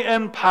 glory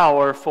and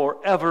power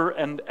forever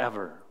and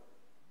ever.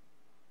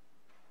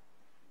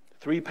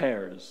 Three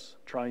pairs,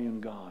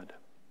 triune God.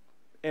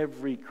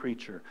 Every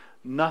creature,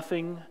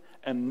 nothing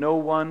and no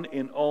one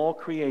in all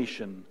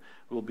creation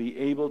will be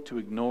able to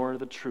ignore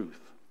the truth.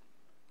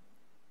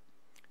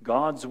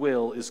 God's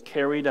will is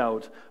carried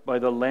out by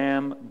the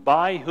Lamb,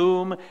 by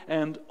whom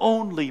and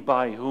only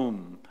by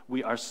whom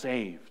we are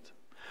saved.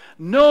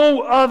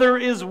 No other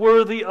is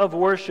worthy of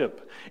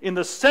worship. In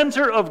the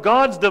center of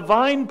God's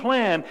divine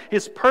plan,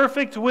 His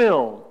perfect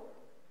will.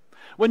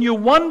 When you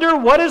wonder,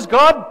 what is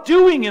God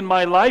doing in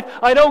my life?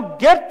 I don't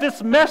get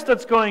this mess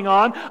that's going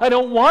on. I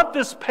don't want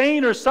this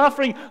pain or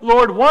suffering.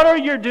 Lord, what are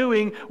you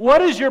doing?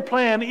 What is your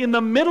plan? In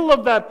the middle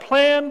of that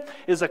plan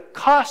is a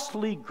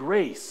costly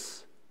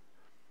grace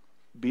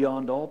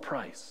beyond all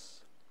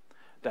price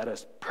that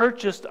has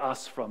purchased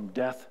us from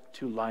death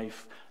to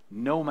life,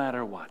 no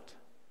matter what.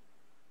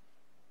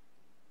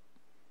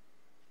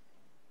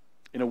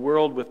 In a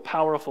world with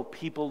powerful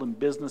people and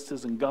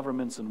businesses and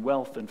governments and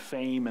wealth and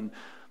fame and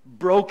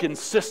broken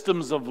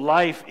systems of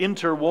life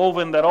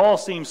interwoven that all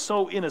seem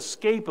so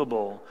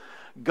inescapable,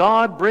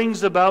 God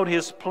brings about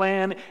His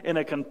plan in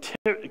a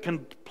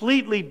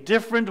completely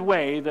different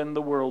way than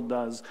the world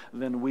does,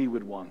 than we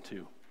would want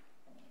to.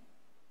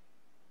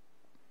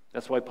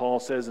 That's why Paul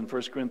says in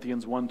 1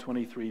 Corinthians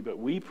 1:23, but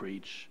we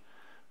preach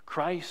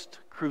Christ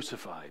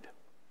crucified,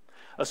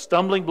 a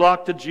stumbling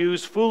block to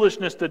Jews,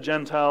 foolishness to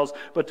Gentiles,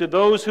 but to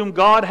those whom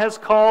God has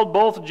called,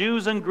 both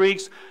Jews and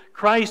Greeks,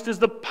 Christ is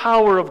the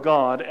power of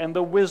God and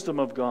the wisdom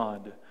of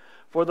God.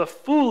 For the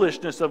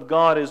foolishness of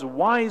God is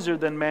wiser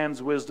than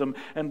man's wisdom,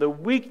 and the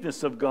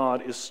weakness of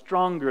God is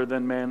stronger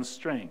than man's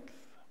strength.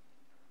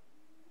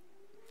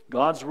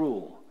 God's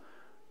rule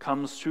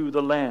comes through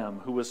the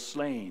Lamb who was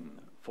slain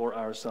for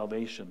our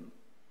salvation.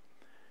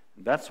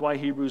 That's why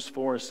Hebrews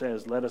 4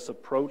 says, let us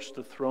approach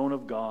the throne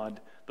of God,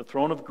 the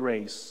throne of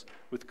grace,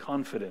 with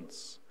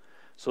confidence,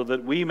 so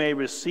that we may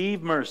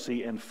receive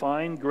mercy and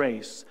find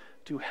grace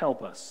to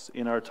help us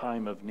in our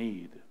time of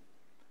need.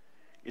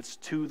 It's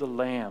to the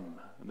Lamb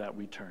that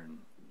we turn.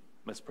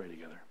 Let's pray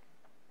together.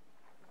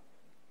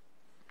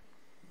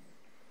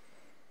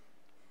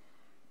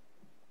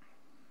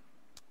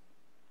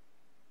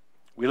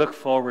 We look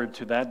forward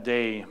to that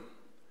day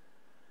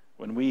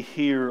when we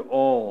hear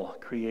all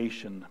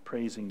creation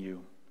praising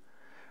you.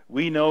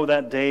 We know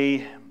that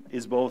day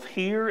is both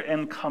here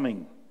and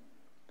coming.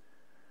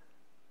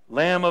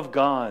 Lamb of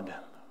God,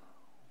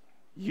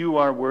 you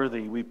are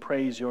worthy. We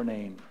praise your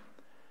name.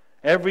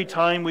 Every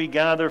time we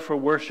gather for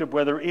worship,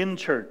 whether in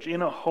church,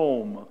 in a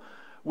home,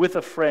 with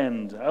a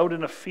friend, out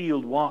in a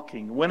field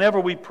walking, whenever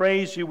we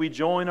praise you, we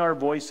join our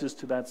voices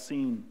to that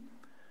scene.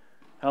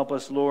 Help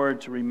us,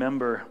 Lord, to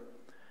remember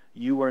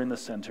you are in the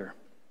center.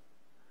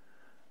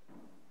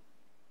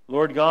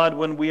 Lord God,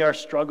 when we are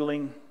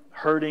struggling,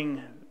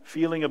 hurting,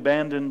 feeling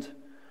abandoned,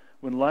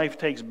 when life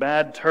takes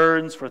bad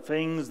turns for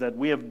things that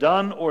we have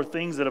done or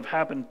things that have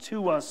happened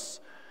to us,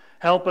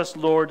 help us,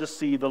 Lord, to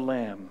see the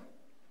Lamb,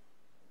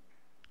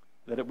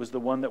 that it was the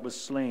one that was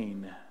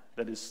slain,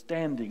 that is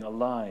standing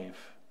alive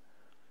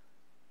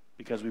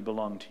because we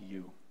belong to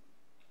you.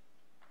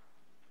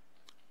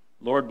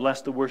 Lord,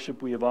 bless the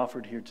worship we have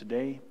offered here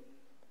today.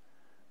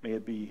 May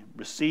it be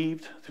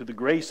received through the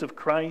grace of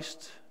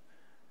Christ,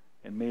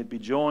 and may it be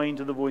joined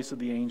to the voice of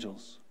the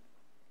angels.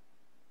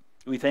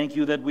 We thank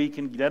you that we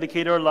can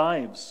dedicate our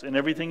lives and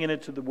everything in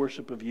it to the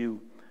worship of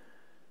you.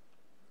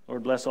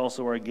 Lord, bless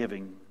also our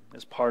giving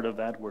as part of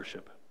that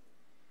worship.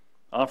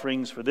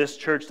 Offerings for this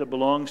church that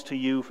belongs to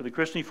you, for the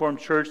Christian Reformed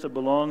Church that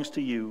belongs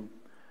to you,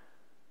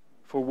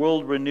 for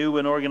World Renew,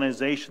 an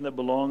organization that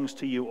belongs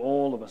to you,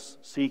 all of us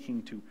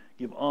seeking to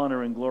give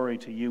honor and glory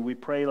to you. We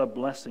pray a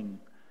blessing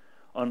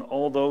on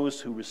all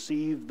those who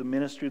receive the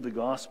ministry of the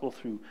gospel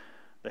through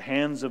the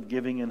hands of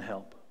giving and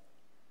help,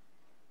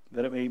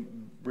 that it may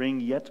bring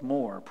yet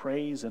more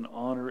praise and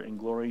honor and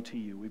glory to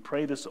you. We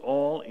pray this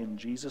all in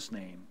Jesus'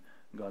 name.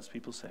 God's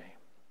people say,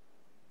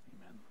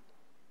 amen.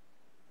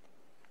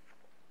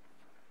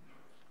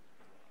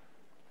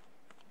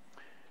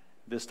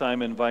 This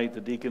time invite the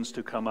deacons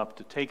to come up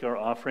to take our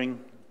offering.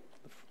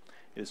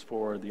 It is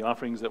for the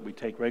offerings that we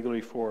take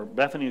regularly for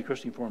Bethany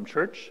Christian Reformed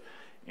Church.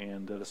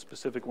 And the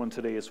specific one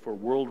today is for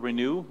World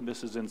Renew.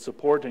 This is in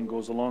support and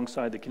goes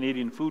alongside the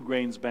Canadian Food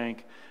Grains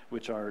Bank,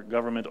 which our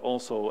government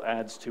also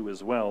adds to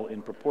as well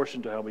in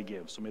proportion to how we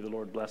give. So may the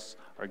Lord bless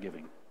our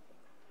giving.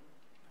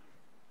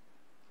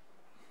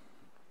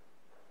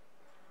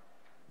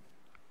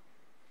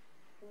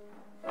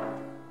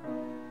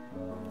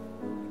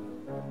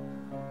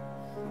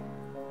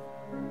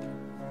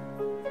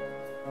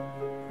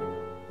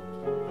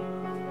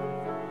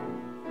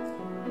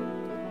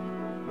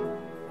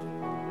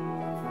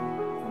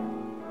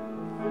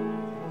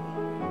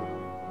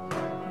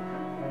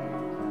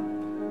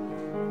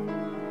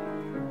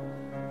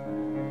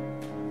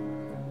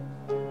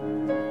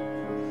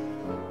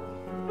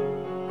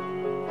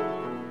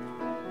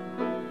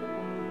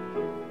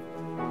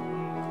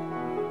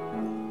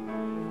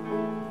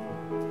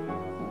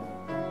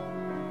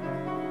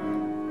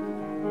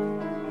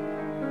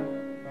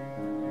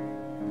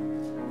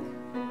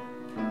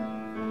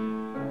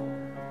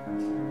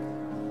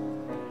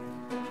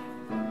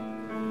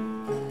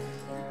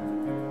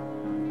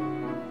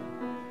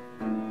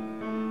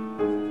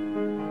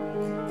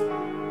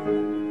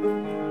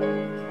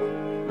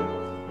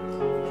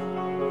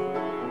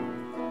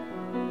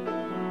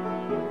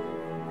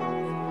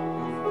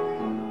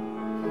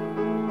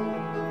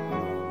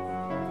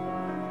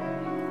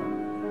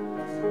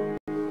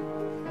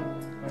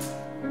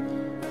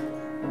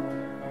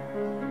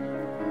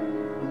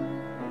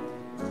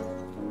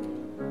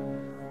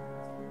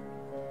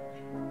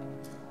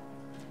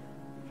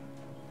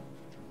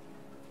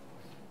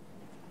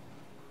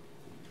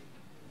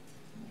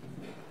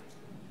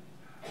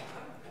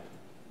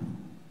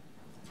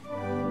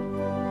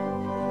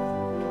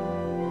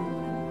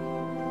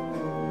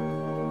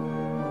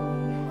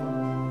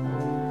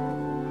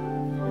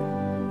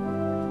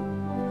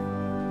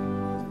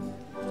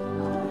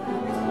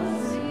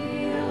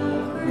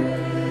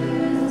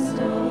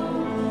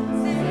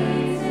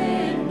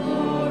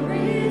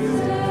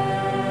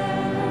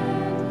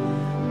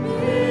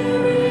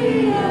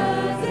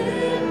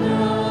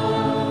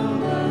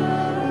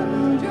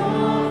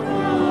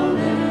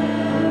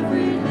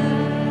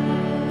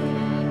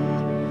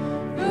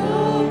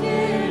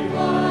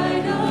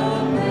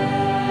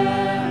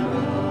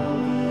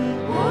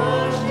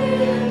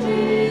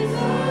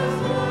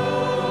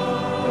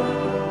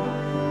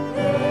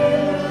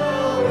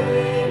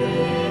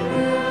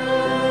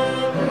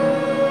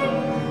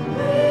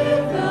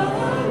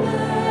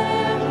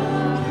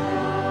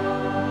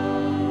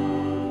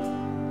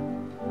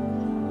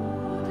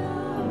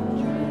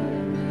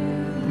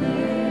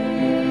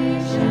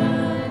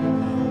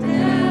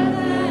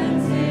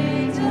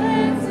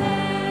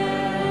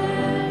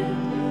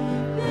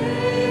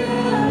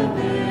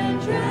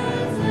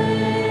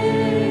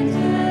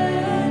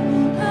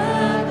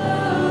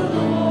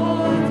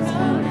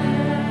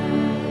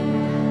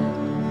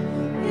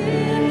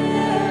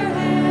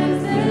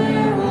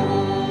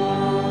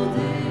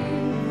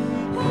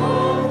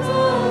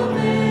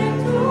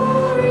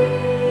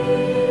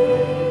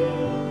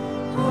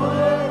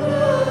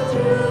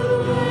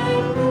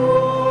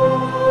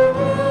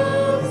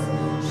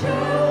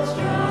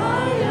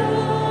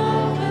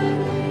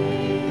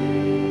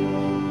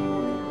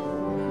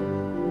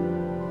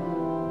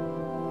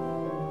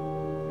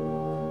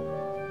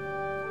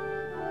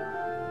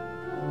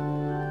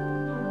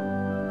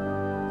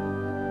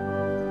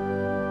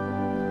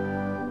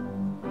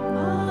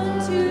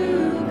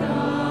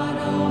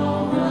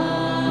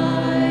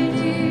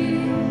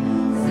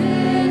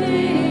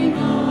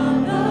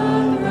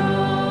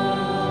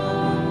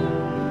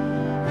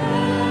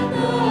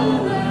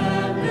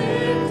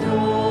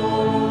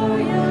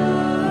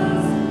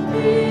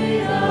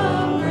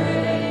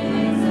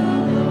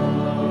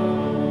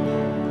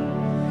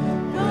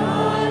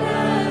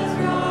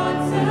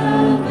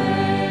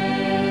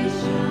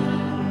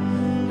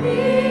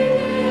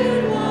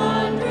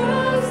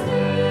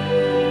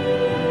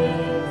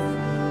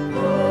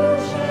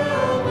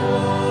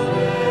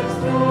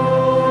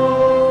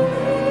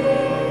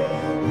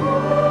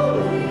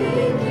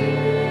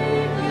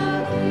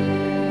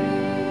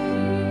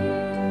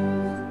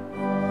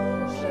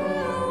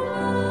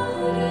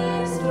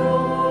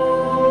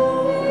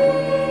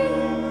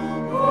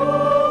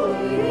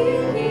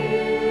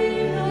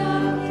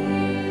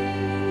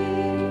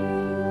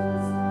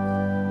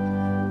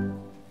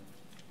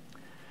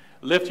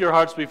 Lift your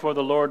hearts before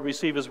the Lord.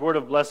 Receive his word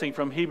of blessing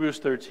from Hebrews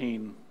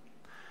 13.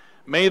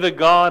 May the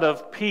God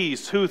of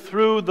peace, who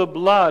through the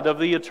blood of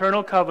the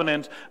eternal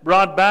covenant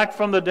brought back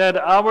from the dead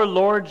our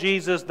Lord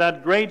Jesus,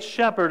 that great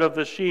shepherd of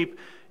the sheep,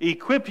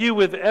 equip you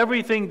with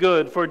everything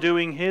good for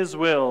doing his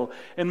will.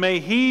 And may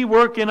he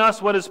work in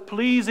us what is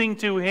pleasing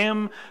to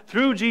him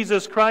through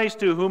Jesus Christ,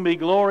 to whom be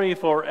glory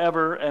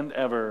forever and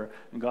ever.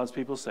 And God's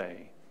people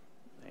say,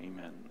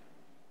 amen.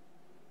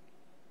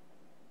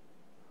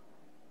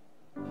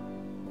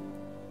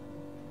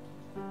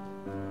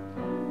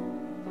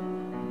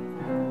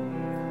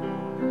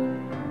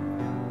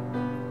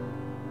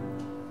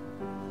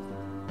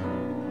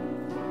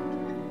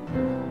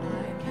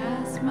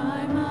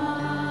 My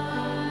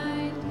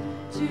mind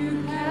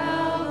to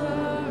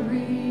Calvary,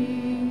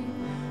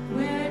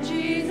 where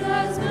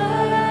Jesus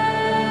bled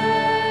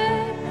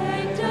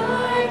and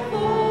died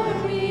for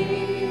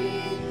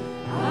me.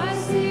 I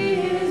see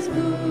his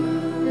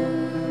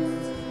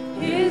wounds,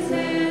 his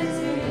hands,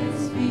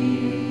 his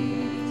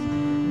feet,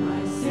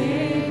 my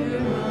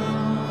Savior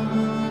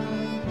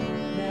on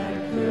that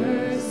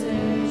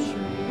cursed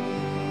tree.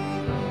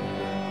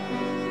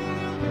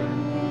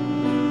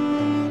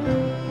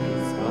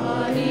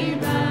 Body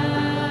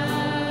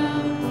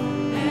bound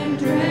and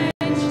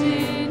drenched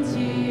in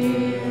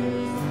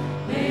tears,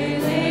 they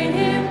laid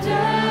him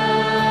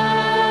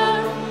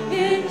down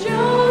in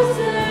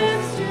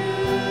Joseph's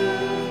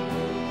tomb,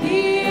 the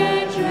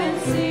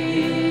entrance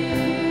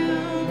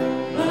sealed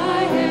by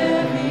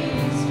heavy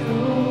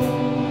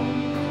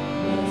stone,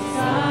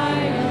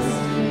 Messiah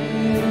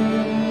still,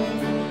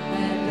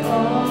 and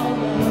all